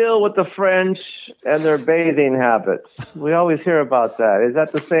the deal with the French and their bathing habits? We always hear about that. Is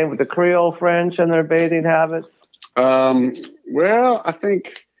that the same with the Creole French and their bathing habits? Well, I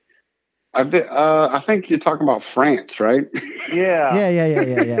think you're talking about France, right? Yeah.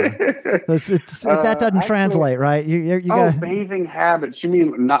 That doesn't translate, right? You got bathing habits. You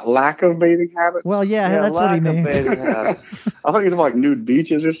mean not lack of bathing habits? Well, that's what he means. I thought you were talking like nude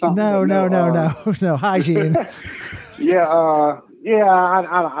beaches or something. No, hygiene. I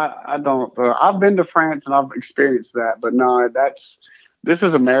don't. I've been to France and I've experienced that, but no, this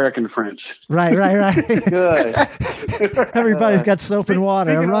is American French. Right. Good. Everybody's got soap and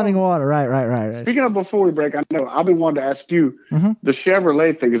water, running water. Right. Speaking of before we break, I know I've been wanting to ask you, the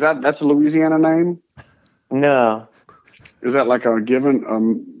Chevrolet thing, that's a Louisiana name? No. Is that like a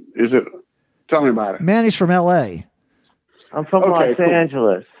given? Is it? Tell me about it. Manny's from L.A. I'm from Los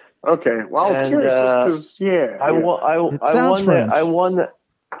Angeles. Okay. Well, I was curious because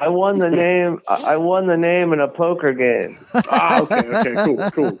I won the name in a poker game.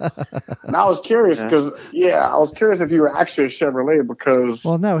 Okay, cool. And I was curious because I was curious if you were actually a Chevrolet because.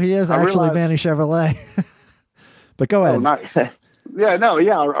 Well, no, he is actually Manny Chevrolet. But go ahead. Oh, nice. I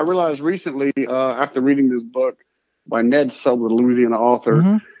realized recently after reading this book by Ned Sub, the Louisiana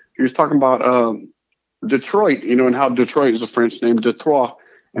author, he was talking about Detroit, and how Detroit is a French name, Detroit,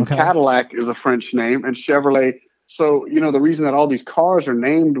 and Cadillac is a French name, and Chevrolet. So, the reason that all these cars are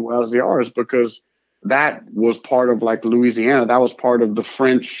named as they are is because that was part of like Louisiana. That was part of the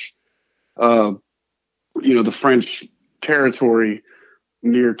French, the French territory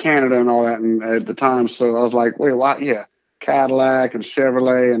near Canada and all that at the time. So I was like, wait, why? Yeah, Cadillac and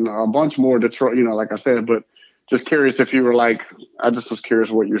Chevrolet and a bunch more Detroit, like I said, but just curious if you were like, I just was curious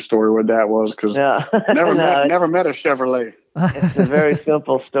what your story with that was because never met a Chevrolet. It's a very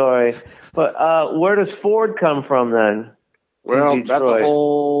simple story. But where does Ford come from then? Well, that's a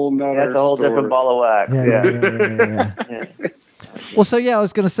whole different ball of wax. Yeah. Well, so I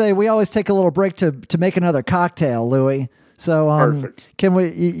was going to say we always take a little break to make another cocktail, Louis. So can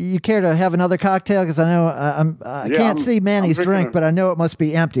we? You care to have another cocktail? Because I know I can't see Manny's drink, but I know it must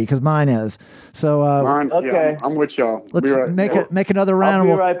be empty because mine is. So okay, I'm with y'all. Let's make another round.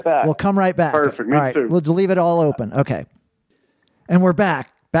 I'll be right back. We'll come right back. Perfect. Me too. We'll leave it all open. Okay. And we're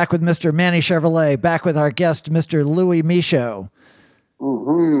back with Mr. Manny Chevrolet, back with our guest, Mr. Louis Michaud.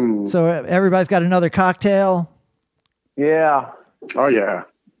 Mm-hmm. So everybody's got another cocktail? Yeah. Oh, yeah.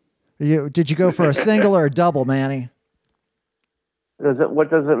 Did you go for a single or a double, Manny? What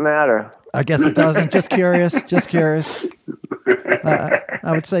does it matter? I guess it doesn't. Just curious. I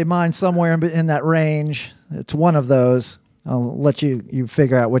would say mine somewhere in that range. It's one of those. I'll let you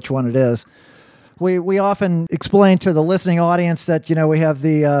figure out which one it is. We often explain to the listening audience that we have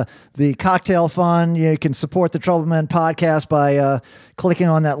the cocktail fund. You can support the Trouble Men podcast by clicking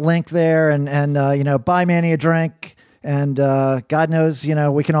on that link there and buy Manny a drink. And God knows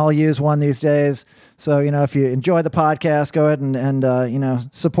we can all use one these days. So if you enjoy the podcast, go ahead and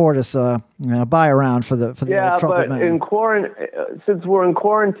support us. Buy around for the Trouble Men. Since we're in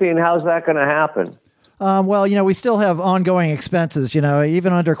quarantine, how's that going to happen? Well, we still have ongoing expenses.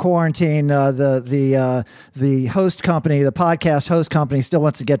 Even under quarantine, the host company, the podcast host company, still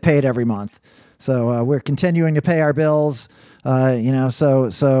wants to get paid every month. So we're continuing to pay our bills.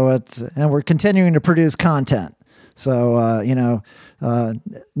 So we're continuing to produce content. So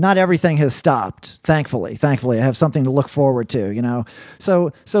not everything has stopped. Thankfully, I have something to look forward to.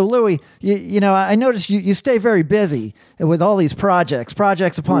 So Louis, I noticed you stay very busy with all these projects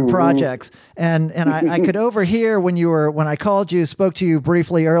upon projects, and I could overhear when I called you, spoke to you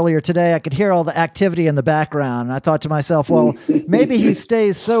briefly earlier today. I could hear all the activity in the background, and I thought to myself, well, maybe he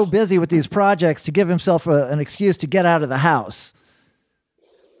stays so busy with these projects to give himself an excuse to get out of the house.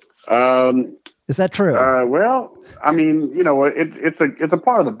 Is that true? Well, I mean, it's a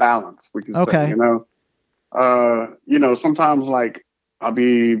part of the balance, we can say, sometimes like I'll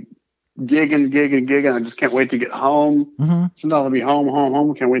be gigging. I just can't wait to get home. Mm-hmm. Sometimes I'll be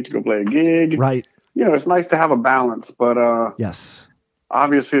home. Can't wait to go play a gig. Right. It's nice to have a balance, but yes.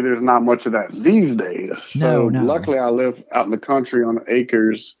 Obviously there's not much of that these days. So No. Luckily I live out in the country on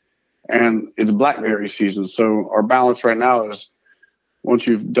acres and it's blackberry season. So our balance right now is once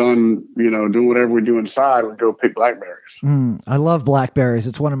you've done, doing whatever we do inside, we go pick blackberries. I love blackberries.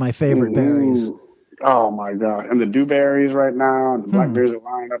 It's one of my favorite berries. Oh my God. And the dewberries right now and the blackberries are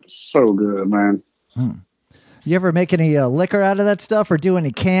lined up. It's so good, man. You ever make any liquor out of that stuff or do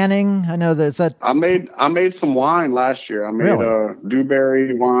any canning? I know that. I made some wine last year. I made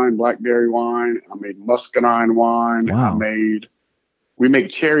dewberry wine, blackberry wine. I made muscadine wine. Wow. We make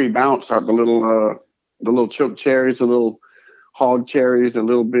cherry bounce out the little choke cherries, the little hog cherries, the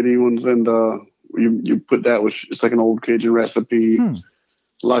little bitty ones, and you put that with it's like an old Cajun recipe.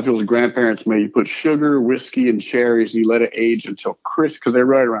 A lot of people's grandparents made. You put sugar, whiskey, and cherries, and you let it age until Christmas, because they're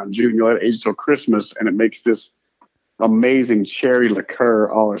right around June. You let it age until Christmas, and it makes this amazing cherry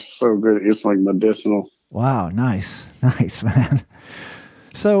liqueur. Oh, it's so good. It's like medicinal. Wow, nice, man.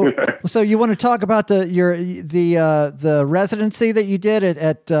 So you want to talk about the residency that you did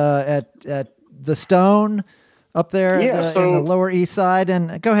at the Stone up there in the Lower East Side,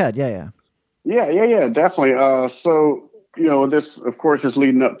 and go ahead, yeah, definitely. So this of course is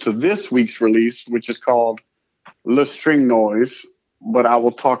leading up to this week's release, which is called Le String Noise. But I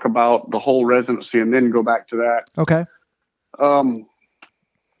will talk about the whole residency and then go back to that. Okay.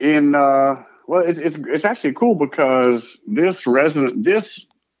 It's actually cool because this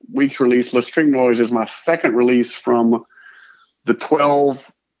week's release, Le String Noise, is my second release from the 12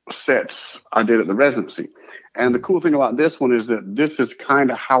 sets I did at the residency. And the cool thing about this one is that this is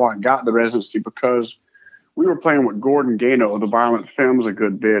kind of how I got the residency, because we were playing with Gordon Gano, the Violent Femmes, a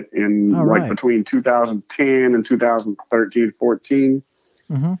good bit in between 2010 and 2013, 14.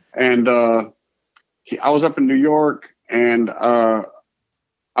 Mm-hmm. And I was up in New York, and I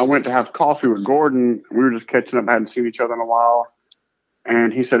went to have coffee with Gordon. We were just catching up, hadn't seen each other in a while.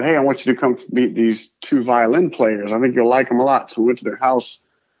 And he said, "Hey, I want you to come meet these two violin players. I think you'll like them a lot." So we went to their house,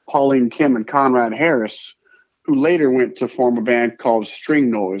 Pauline Kim and Conrad Harris, who later went to form a band called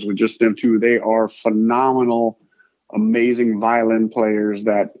String Noise with just them two. They are phenomenal, amazing violin players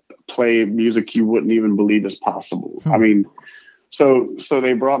that play music you wouldn't even believe is possible. I mean, so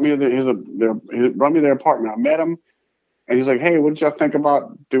they brought me to their apartment. I met him, and he's like, "Hey, what did y'all think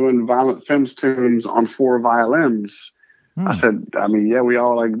about doing Violent Femmes tunes on 4 violins?" I said, "I mean, yeah, we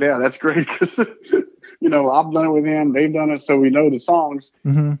all like, yeah, that's great, because I've done it with him, they've done it, so we know the songs."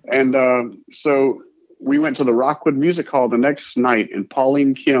 Mm-hmm. And so we went to the Rockwood Music Hall the next night, and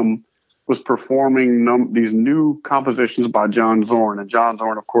Pauline Kim was performing these new compositions by John Zorn. And John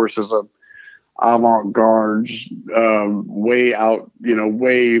Zorn, of course, is a avant-garde, way out,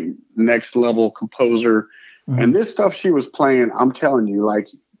 way next level composer. Mm-hmm. And this stuff she was playing, I'm telling you, like,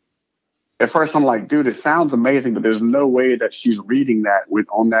 at first I'm like, dude, it sounds amazing, but there's no way that she's reading that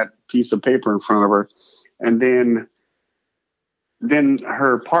on that piece of paper in front of her. And then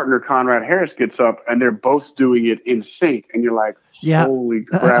her partner, Conrad Harris, gets up, and they're both doing it in sync. And you're like, holy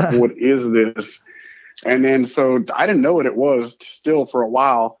crap, what is this? And then, so I didn't know what it was still for a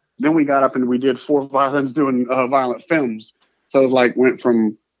while. Then we got up and we did 4 violins doing Violent Femmes. So it was like, went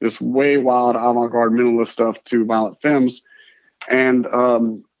from this way wild avant-garde minimalist stuff to Violent Femmes. And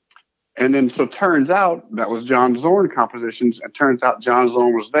then, so turns out that was John Zorn compositions. And turns out John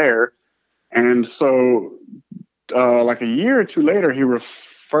Zorn was there. And so, like a year or two later, he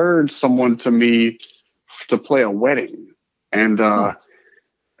referred someone to me to play a wedding. And so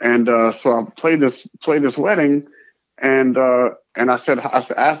I played this wedding, and I asked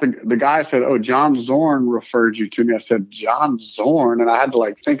the guy, said, "Oh, John Zorn referred you to me." I said, "John Zorn," and I had to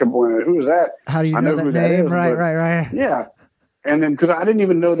like think of who is that? How do you know that name? Right. Yeah. And then, because I didn't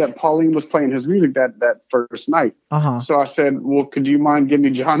even know that Pauline was playing his music that first night. Uh-huh. So I said, "Well, could you mind giving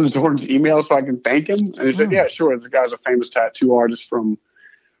me John Zorn's email so I can thank him?" And he said, "Yeah, sure. This guy's a famous tattoo artist from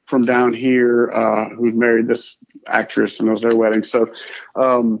down here who's married this actress, and it was their wedding." So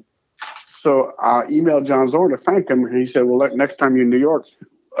I emailed John Zorn to thank him, and he said, "Well, next time you're in New York,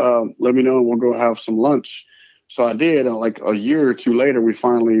 let me know, and we'll go have some lunch." So I did, and like a year or two later,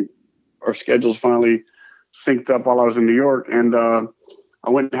 our schedules finally synced up while I was in New York, and I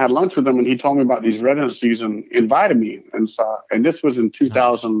went and had lunch with him, and he told me about these residencies and invited me. And this was in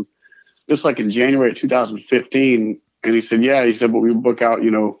 2000, this like in January 2015. And he said, but we book out, a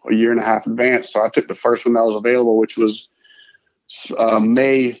year and a half in advance. So I took the first one that was available, which was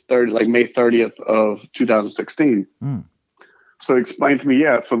May 30th of 2016. So he explained to me,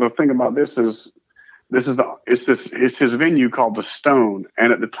 so the thing about this is it's his venue called the Stone,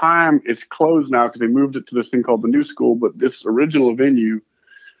 and at the time it's closed now because they moved it to this thing called the New School. But this original venue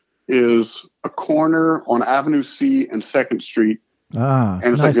is a corner on Avenue C and 2nd Street. Ah,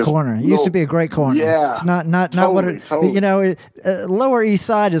 it's a nice corner. It used to be a great corner. Yeah, it's not what it. Totally. You know, Lower East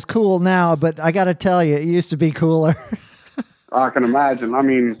Side is cool now, but I got to tell you, it used to be cooler. I can imagine. I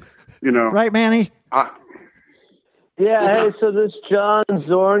mean, you know, right, Manny? Hey, so this John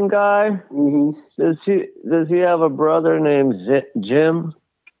Zorn guy, does he have a brother named Jim?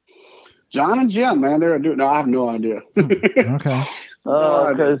 John and Jim, man, they're a dude. No, I have no idea. Okay.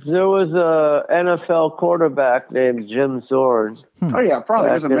 Because there was a NFL quarterback named Jim Zorn. Oh yeah, probably.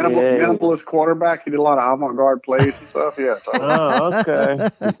 He was a minimalist quarterback. He did a lot of avant-garde plays and stuff. Yeah. Totally. Oh, okay.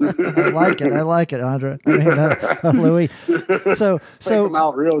 I like it, Andre. I mean, Louis. So take him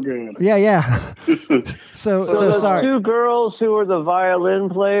out real good. Yeah. So sorry. 2 girls who were the violin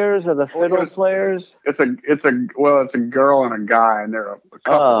players or the fiddle players. It's a girl and a guy, and they're a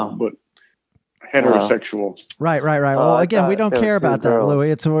couple, but heterosexual. Right. Well, again, we don't care about that,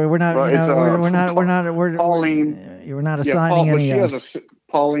 Louis. We're not. We're Pauline. We're not assigning any.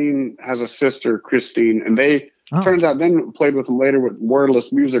 Pauline has a sister, Christine, and they turns out then played with them later with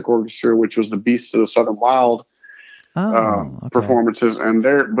Wordless Music Orchestra, which was the Beasts of the Southern Wild performances. And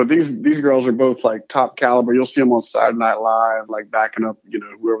these girls are both like top caliber. You'll see them on Saturday Night Live, like backing up, you know,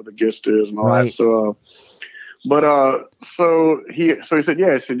 whoever the guest is and all that. So. So he said, he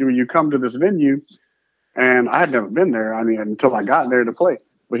said, will you come to this venue? And I had never been there. I mean, until I got there to play.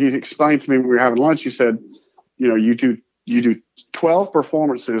 But he explained to me when we were having lunch, he said, you know, you do 12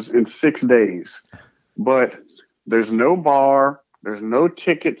 performances in 6 days, but there's no bar, there's no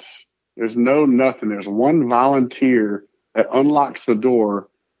tickets, there's no nothing. There's one volunteer that unlocks the door.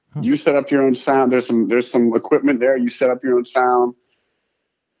 You set up your own sound. There's some equipment there. You set up your own sound.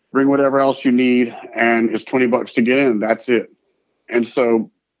 Bring whatever else you need, and it's $20 to get in. That's it. And so,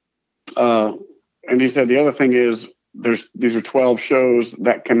 and he said the other thing is these are 12 shows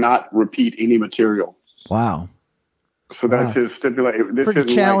that cannot repeat any material. Wow. So that's his stipulation. Pretty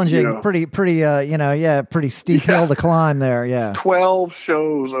challenging, like, pretty pretty steep hill to climb there. Yeah. 12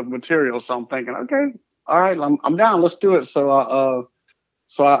 shows of material. So I'm thinking, okay, all right, I'm down. Let's do it. So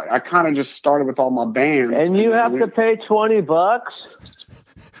I kind of just started with all my bands. And you have to pay $20.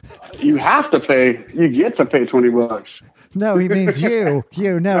 You have to pay. You get to pay $20. No, he means you.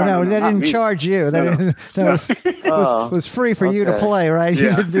 No, they didn't charge you. It was free for you to play, right?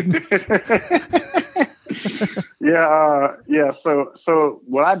 Yeah. So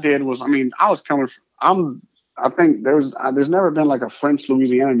what I did was, I mean, I was coming. I think there's never been like a French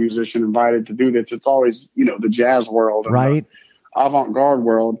Louisiana musician invited to do this. It's always, you know, the jazz world, right? Avant-garde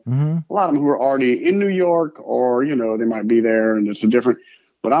world. Mm-hmm. A lot of them who are already in New York, or, you know, they might be there, and it's a different.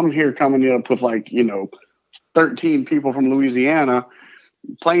 But I'm here coming up with, like, you know, 13 people from Louisiana,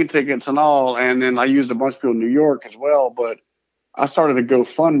 plane tickets and all, and then I used a bunch of people in New York as well. But I started a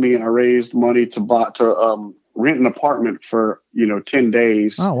GoFundMe, and I raised money to rent an apartment for, you know, 10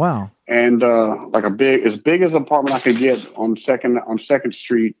 days. Oh wow! And like as big as an apartment I could get on Second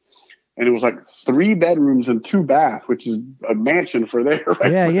Street. And it was like 3 bedrooms and 2 baths, which is a mansion for there.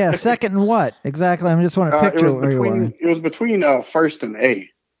 Right? Yeah. Second and what exactly? I just want to picture where you were. It was between First and A.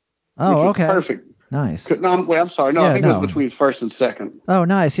 Oh, okay. Perfect. Nice. I'm sorry. No, I think it was between First and Second. Oh,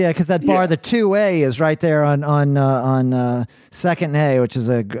 nice. Yeah, because that bar, the 2A, is right there on Second A, which is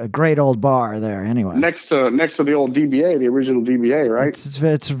a great old bar there. Anyway, next to the old DBA, the original DBA, right?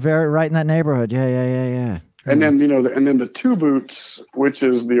 It's very right in that neighborhood. Yeah. And then, you know, the Two Boots, which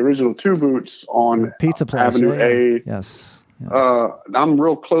is the original Two Boots on Pizza Place, Avenue A. Yes. I'm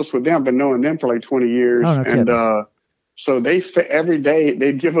real close with them. I've been knowing them for like 20 years. Oh, no kidding. And so every day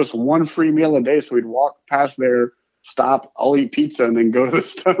they'd give us 1 free meal a day. So we'd walk past there, stop, I'll eat pizza, and then go to the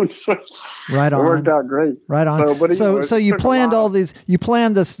Stones. Right on. It worked out great. Right on. So you planned all these. You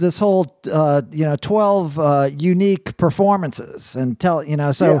planned this whole 12 unique performances, and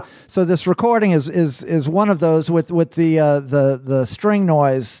So this recording is one of those with the String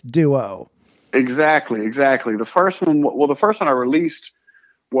Noise duo. Exactly. The first one I released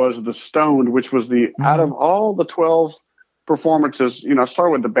was the Stoned, which was out of all the 12 performances. You know, I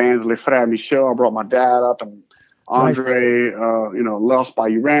started with the bands Les Frères Michel. I brought my dad up, and Andre, Lost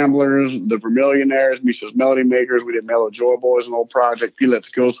Bayou Ramblers, the Vermillionaires, Misha's Melody Makers. We did Mellow Joy Boys, an old project. Let's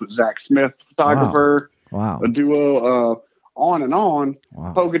Ghost with Zach Smith, photographer. Wow. A duo, on and on.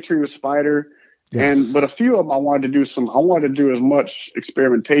 Wow. Poetry with Spider. Yes. But a few of them I wanted to do as much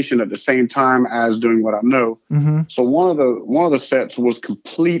experimentation at the same time as doing what I know. Mm-hmm. So one of the sets was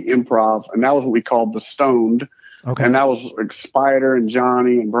complete improv, and that was what we called the Stoned. Okay. And that was like Spider and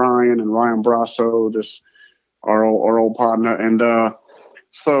Johnny and Brian and Ryan Brasso, our old partner. And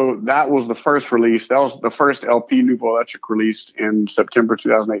so that was the first release. That was the first LP Nouveau Electric released in September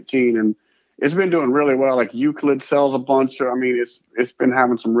 2018, and it's been doing really well. Like Euclid sells a bunch. I mean, it's been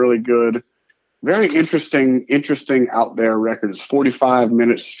having some really good, very interesting out there records. 45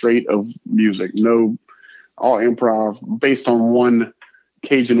 minutes straight of music, all improv, based on one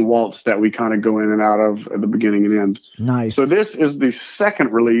Cajun waltz that we kind of go in and out of at the beginning and end. Nice. So this is the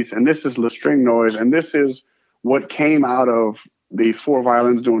second release, and this is Le String Noise, and this is what came out of the Four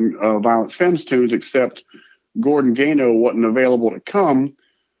Violins doing Violent Femmes tunes, except Gordon Gano wasn't available to come.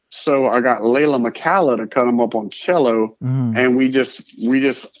 So I got Layla McCalla to cut him up on cello, and we just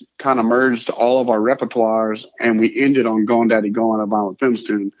kind of merged all of our repertoires, and we ended on Gone Daddy Gone, a Violent Femmes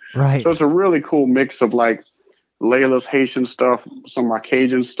tune. Right. So it's a really cool mix of like Layla's Haitian stuff, some of my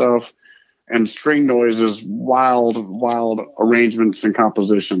Cajun stuff, and String Noise's wild arrangements and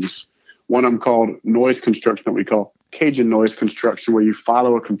compositions. One of them called Noise Construction that we call Cajun Noise Construction, where you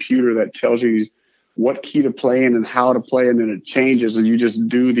follow a computer that tells you what key to play in and how to play, and then it changes, and you just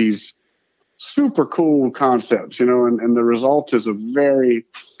do these super cool concepts, and the result is I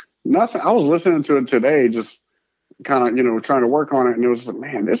was listening to it today, just kind of, trying to work on it, and it was like,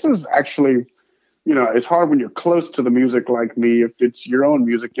 man, this is actually, it's hard when you're close to the music like me. If it's your own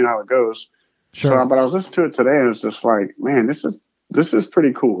music, you know how it goes. Sure. So, but I was listening to it today, and it's just like, man, this is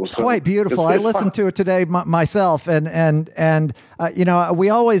pretty cool. It's quite beautiful. I listened to it today myself, and we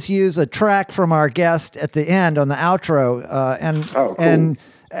always use a track from our guest at the end on the outro, cool. And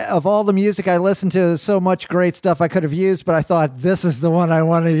of all the music I listened to, there's so much great stuff I could have used, but I thought this is the one I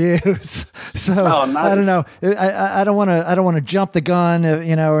want to use. So nice. I don't know. I don't want to jump the gun,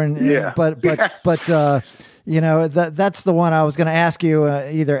 but. That's the one I was going to ask you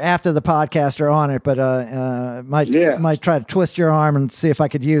either after the podcast or on it, but might try to twist your arm and see if I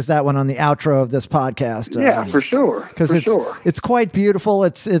could use that one on the outro of this podcast. Yeah, for sure. Because it's quite beautiful.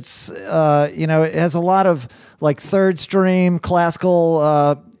 It's it has a lot of like third stream classical,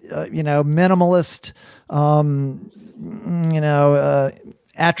 minimalist,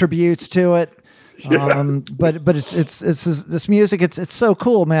 attributes to it. But it's this music. It's so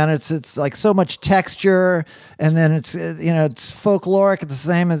cool, man. It's like so much texture, and then it's folkloric at the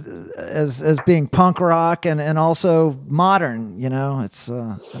same as being punk rock and also modern. It's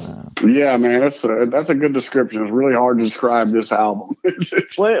yeah, man. That's a good description. It's really hard to describe this album.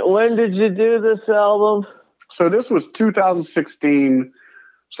 When did you do this album? So this was 2016.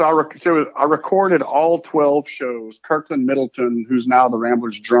 So I recorded all 12 shows. Kirkland Middleton, who's now the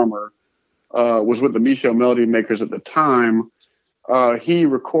Ramblers drummer, was with the Michelle Melody Makers at the time. He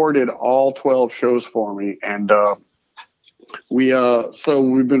recorded all 12 shows for me, and we've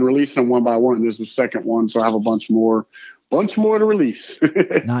been releasing them one by one. This is the second one, so I have a bunch more to release.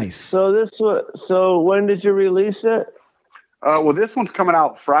 Nice. So when did you release it? Well, this one's coming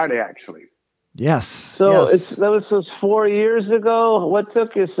out Friday, actually. Yes. So that was 4 years ago. What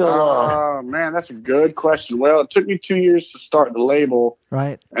took you so long? Man, that's a good question. Well, it took me 2 years to start the label.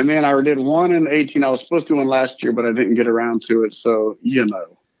 Right. And then I did one in 2018. I was supposed to do one last year, but I didn't get around to it. So,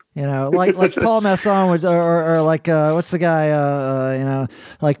 like Paul Masson would, or like what's the guy?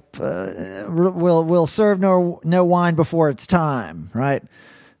 We'll serve no wine before it's time, right?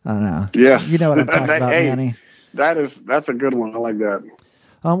 I don't know. Yes. You know what I'm talking about, Manny. That's a good one. I like that.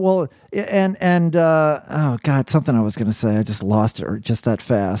 Oh God, something I was going to say, I just lost it just that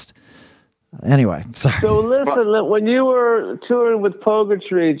fast. Anyway, sorry. So listen, when you were touring with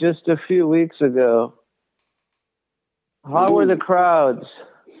Poetry just a few weeks ago, how were the crowds?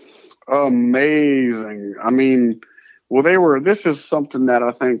 Amazing. I mean, this is something that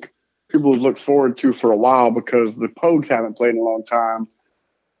I think people have looked forward to for a while because the Pogues haven't played in a long time.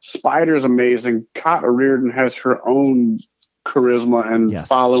 Spider's amazing. Kata Reardon has her own charisma and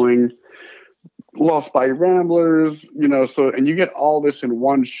following. Lost by Ramblers, and you get all this in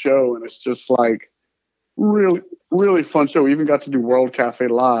one show, and it's just like really, really fun show. We even got to do World Cafe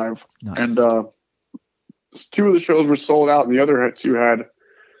Live. Nice. And 2 of the shows were sold out, and the other 2 had,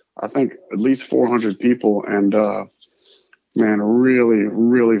 I think, at least 400 people. And man, really,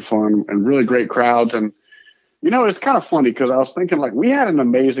 really fun and really great crowds. And it's kind of funny because I was thinking, like, we had an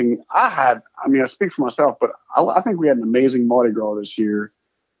amazing. I speak for myself, but I think we had an amazing Mardi Gras this year,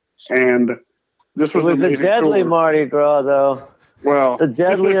 and this was a deadly tour. Mardi Gras, though. Well, the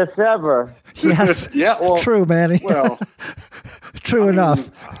deadliest ever. Yes. Yeah. Well, true, Manny. Well, true enough.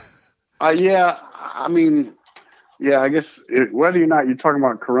 Yeah, I mean, yeah, I guess whether or not you're talking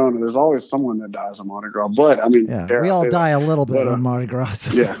about Corona, there's always someone that dies on Mardi Gras. But I mean, we all die a little bit on Mardi Gras.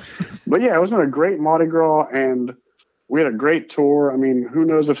 So. Yeah, but yeah, it was a great Mardi Gras, and we had a great tour. I mean, who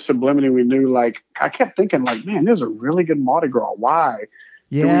knows if Sublimity we knew? Like, I kept thinking, like, man, this is a really good Mardi Gras. Why?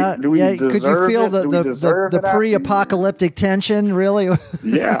 Yeah, do we could you feel the pre-apocalyptic tension? Really?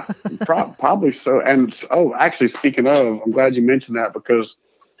 Yeah, probably so. And actually, speaking of, I'm glad you mentioned that because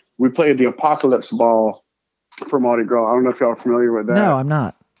we played the Apocalypse Ball for Mardi Gras. I don't know if y'all are familiar with that. No, I'm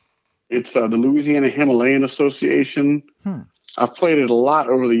not. It's the Louisiana Himalayan Association. I've played it a lot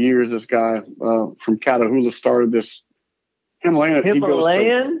over the years. This guy from Catahoula started this Himalayan.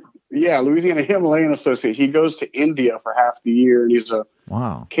 Louisiana Himalayan Association. He goes to India for half the year, and he's a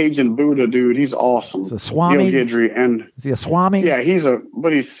Cajun Buddha dude. He's awesome. He's a Swami. Neil Guidry, and is he a Swami? Yeah, he's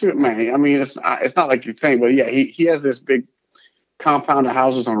man. I mean, it's not like you think, but yeah, he has this big compound of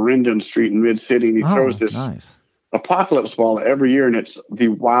houses on Rendon Street in Mid City, and he throws this Apocalypse Ball every year, and it's the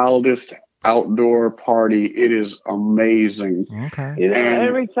wildest outdoor party. It is amazing. Okay. You know,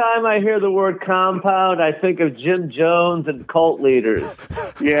 every time I hear the word compound, I think of Jim Jones and cult leaders.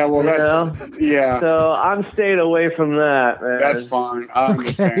 Yeah, well, So I'm staying away from that, man. That's fine. I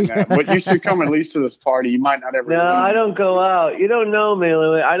understand that. But you should come at least to this party. You might not ever. No, I don't go out. You don't know me,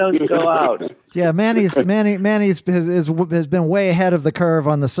 Louis. I don't go out. Yeah, Manny's has been way ahead of the curve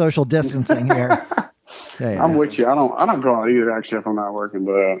on the social distancing here. Yeah. I'm with you. I don't go out either, actually, if I'm not working.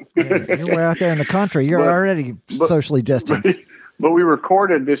 But you're way out there in the country. You're already socially distanced. But we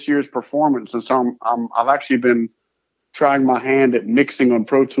recorded this year's performance, and so I've actually been trying my hand at mixing on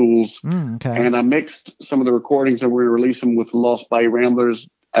Pro Tools. And I mixed some of the recordings, and we're releasing with Lost Bayou Ramblers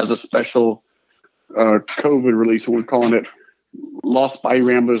as a special COVID release. And we're calling it Lost Bayou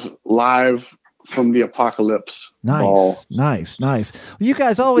Ramblers Live from the Apocalypse Ball. Nice. Well, you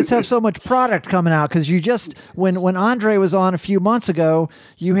guys always have so much product coming out because you just when Andre was on a few months ago,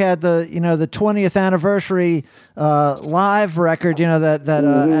 you had the 20th anniversary live record, that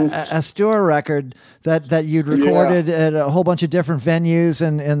Astur record that you'd recorded at a whole bunch of different venues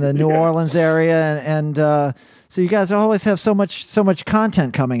in the New Orleans area, and so you guys always have so much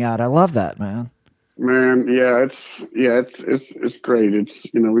content coming out. I love that, man. Man, it's great. It's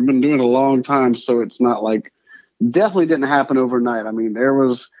we've been doing it a long time, so it's not like definitely didn't happen overnight. I mean, there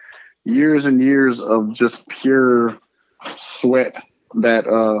was years and years of just pure sweat that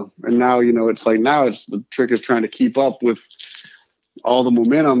and now it's like the trick is trying to keep up with all the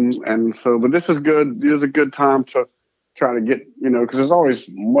momentum, and so but this is good. It is a good time to try to get because there's always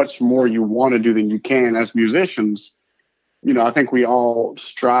much more you want to do than you can as musicians. I think we all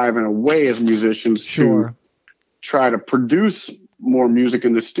strive in a way as musicians to try to produce more music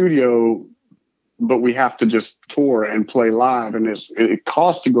in the studio, but we have to just tour and play live, and it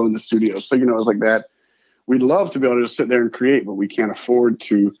costs to go in the studio. So, it's like that. We'd love to be able to just sit there and create, but we can't afford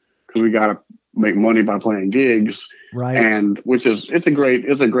to because we got to make money by playing gigs. Right. And it's a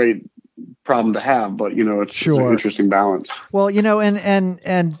great problem to have, but it's an interesting balance. Well,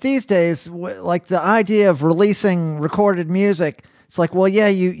 and these days, like the idea of releasing recorded music, it's like, well, yeah,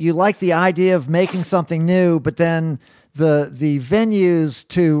 you like the idea of making something new, but then the venues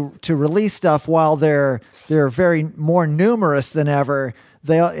to release stuff while they're very more numerous than ever.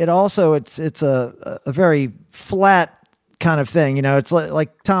 It's a very flat kind of thing. It's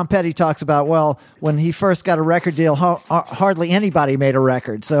like Tom Petty talks about, well, when he first got a record deal, hardly anybody made a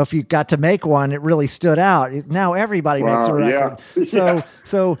record. So if you got to make one, it really stood out. Now everybody makes a record. Yeah.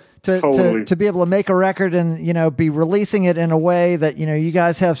 So to be able to make a record and be releasing it in a way that you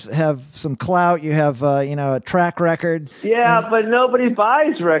guys have some clout, you have a track record. But nobody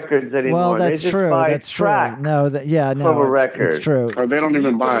buys records anymore. Well, that's true. That's true. No, from a record. It's true. Or they don't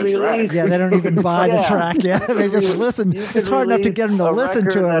even buy a track. Yeah, they don't even buy the track. Yeah, they just listen. It's hard enough to get them to listen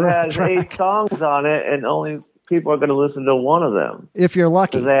to a that has track. 8 songs on it, and only people are going to listen to one of them if you're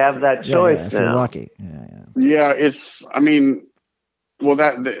lucky. Because they have that choice if now. You're lucky. Yeah, it's. I mean. Well,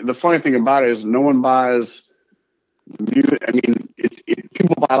 the funny thing about it is no one buys music. I mean,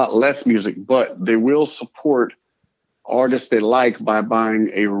 people buy a lot less music, but they will support artists they like by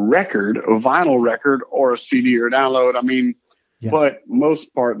buying a record, a vinyl record, or a CD or download. I mean, but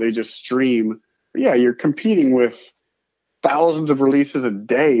most part they just stream. Yeah, you're competing with thousands of releases a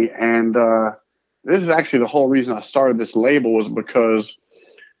day, and this is actually the whole reason I started this label was because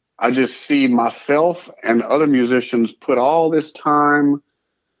I just see myself and other musicians put all this time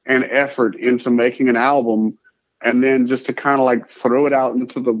and effort into making an album, and then just to kind of like throw it out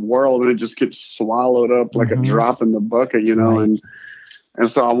into the world and it just gets swallowed up like a drop in the bucket, right. And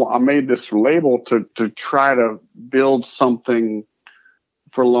so I made this label to try to build something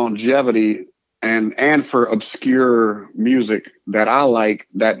for longevity and for obscure music that I like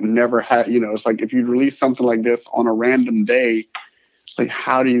that never had, it's like if you release something like this on a random day, it's like,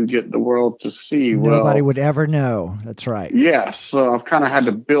 how do you get the world to see? Nobody would ever know. That's right. Yes. So I've kind of had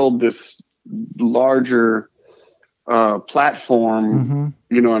to build this larger platform,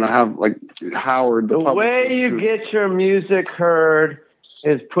 and I have like Howard. The way you get your music heard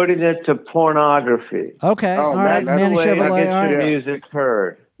is putting it to pornography. Okay. All right. Manny Chevrolet. Get your music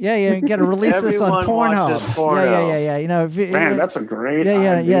heard. Yeah, you got to release this on Pornhub. Yeah. Man, that's a great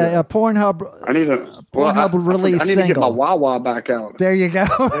idea. Pornhub. I need Pornhub release. I need to get my Wawa back out. There you go.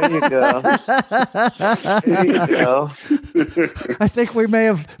 There you go. I think we may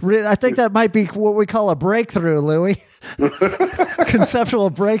have. I think that might be what we call a breakthrough, Louie. Conceptual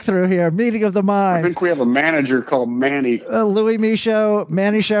breakthrough here. Meeting of the minds. I think we have a manager called Manny. Louis Michaud,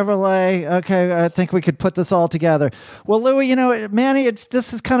 Manny Chevrolet. Okay, I think we could put this all together. Well, Louis, Manny,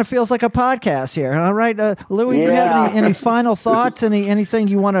 this kind of feels like a podcast here. All right, Louis, do you have any final thoughts? Anything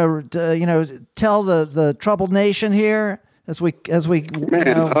you want to tell the troubled nation here as we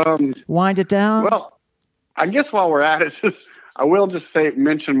wind it down? Well, I guess while we're at it, I will just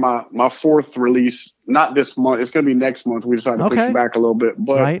mention my fourth release. Not this month. It's going to be next month. We decided to push it back a little bit,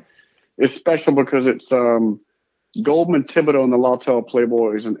 but it's special because it's Goldman Thibodeau and the Lawtell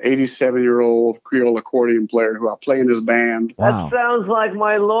Playboys, an 87-year-old Creole accordion player who I play in his band. Wow. That sounds like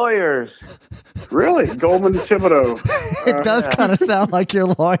my lawyers. Really? Goldman Thibodeau. It does kind of sound like your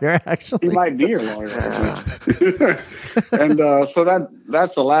lawyer, actually. He might be your lawyer, actually. And so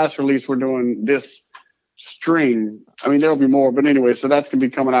that's the last release we're doing this string. I mean, there'll be more, but anyway, so that's going to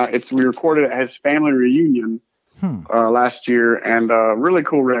be coming out. We recorded it at his family reunion last year, and really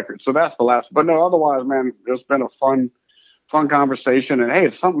cool record. So that's the last. But no, otherwise, man, it's been a fun conversation, and hey,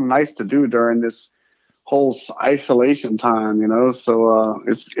 it's something nice to do during this whole isolation time, So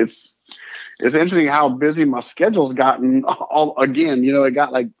it's interesting how busy my schedule's gotten. All again, it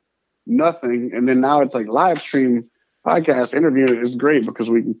got like nothing, and then now it's like live stream podcast interview is great because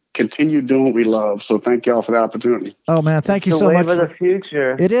we can continue doing what we love. So thank y'all for that opportunity. Oh man, thank you so much. The wave of the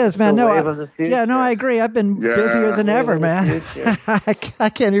future. It is, man. I agree. I've been busier than ever, man. I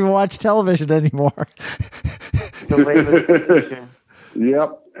can't even watch television anymore. The wave of the future.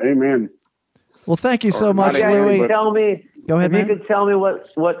 Yep. Amen. Well, thank you so much, Louis. Tell me. Go ahead, man. You could tell me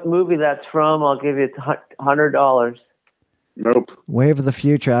what movie that's from, I'll give you $100. Nope. Wave of the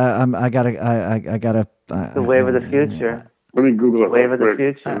future. I gotta. The wave of the future. Let me Google it. Wave of the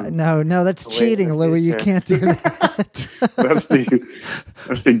future. No, that's cheating, Louis. You can't do that.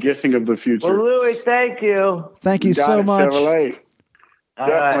 that's the guessing of the future. Well, Louis, thank you. Thank you so much. Chevrolet.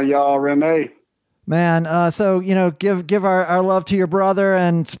 Definitely, y'all, Renee. Man, so give our love to your brother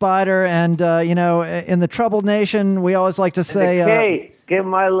and Spider, and in the troubled nation, we always like to say, Kate. Give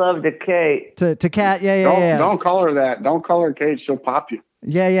my love to Kate. To Kat, yeah. Don't call her that. Don't call her Kate. She'll pop you.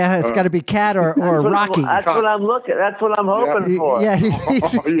 Yeah. It's got to be Kat or Rocky. That's what I'm looking. That's what I'm hoping for. Yeah,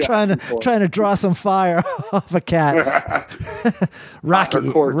 he's trying to draw some fire off a cat.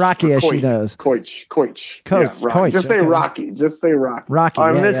 Rocky, as she knows. Coach. Coach. Just say Rocky. Just say Rocky. Rocky.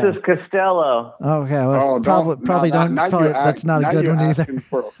 Or Mrs. Costello. Okay. Well, probably don't. That's not a good one either.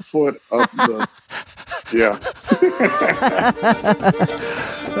 For a foot of the. Yeah.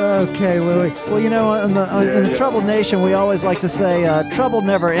 Okay, Louis. Well, in the troubled nation, we always like to say, trouble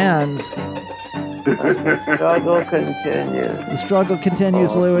never ends. The struggle continues. The struggle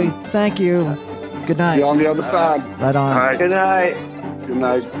continues, Louis. Thank you. Good night. See you on the other side. Right on. All right. Good night. Good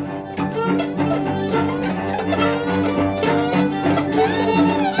night.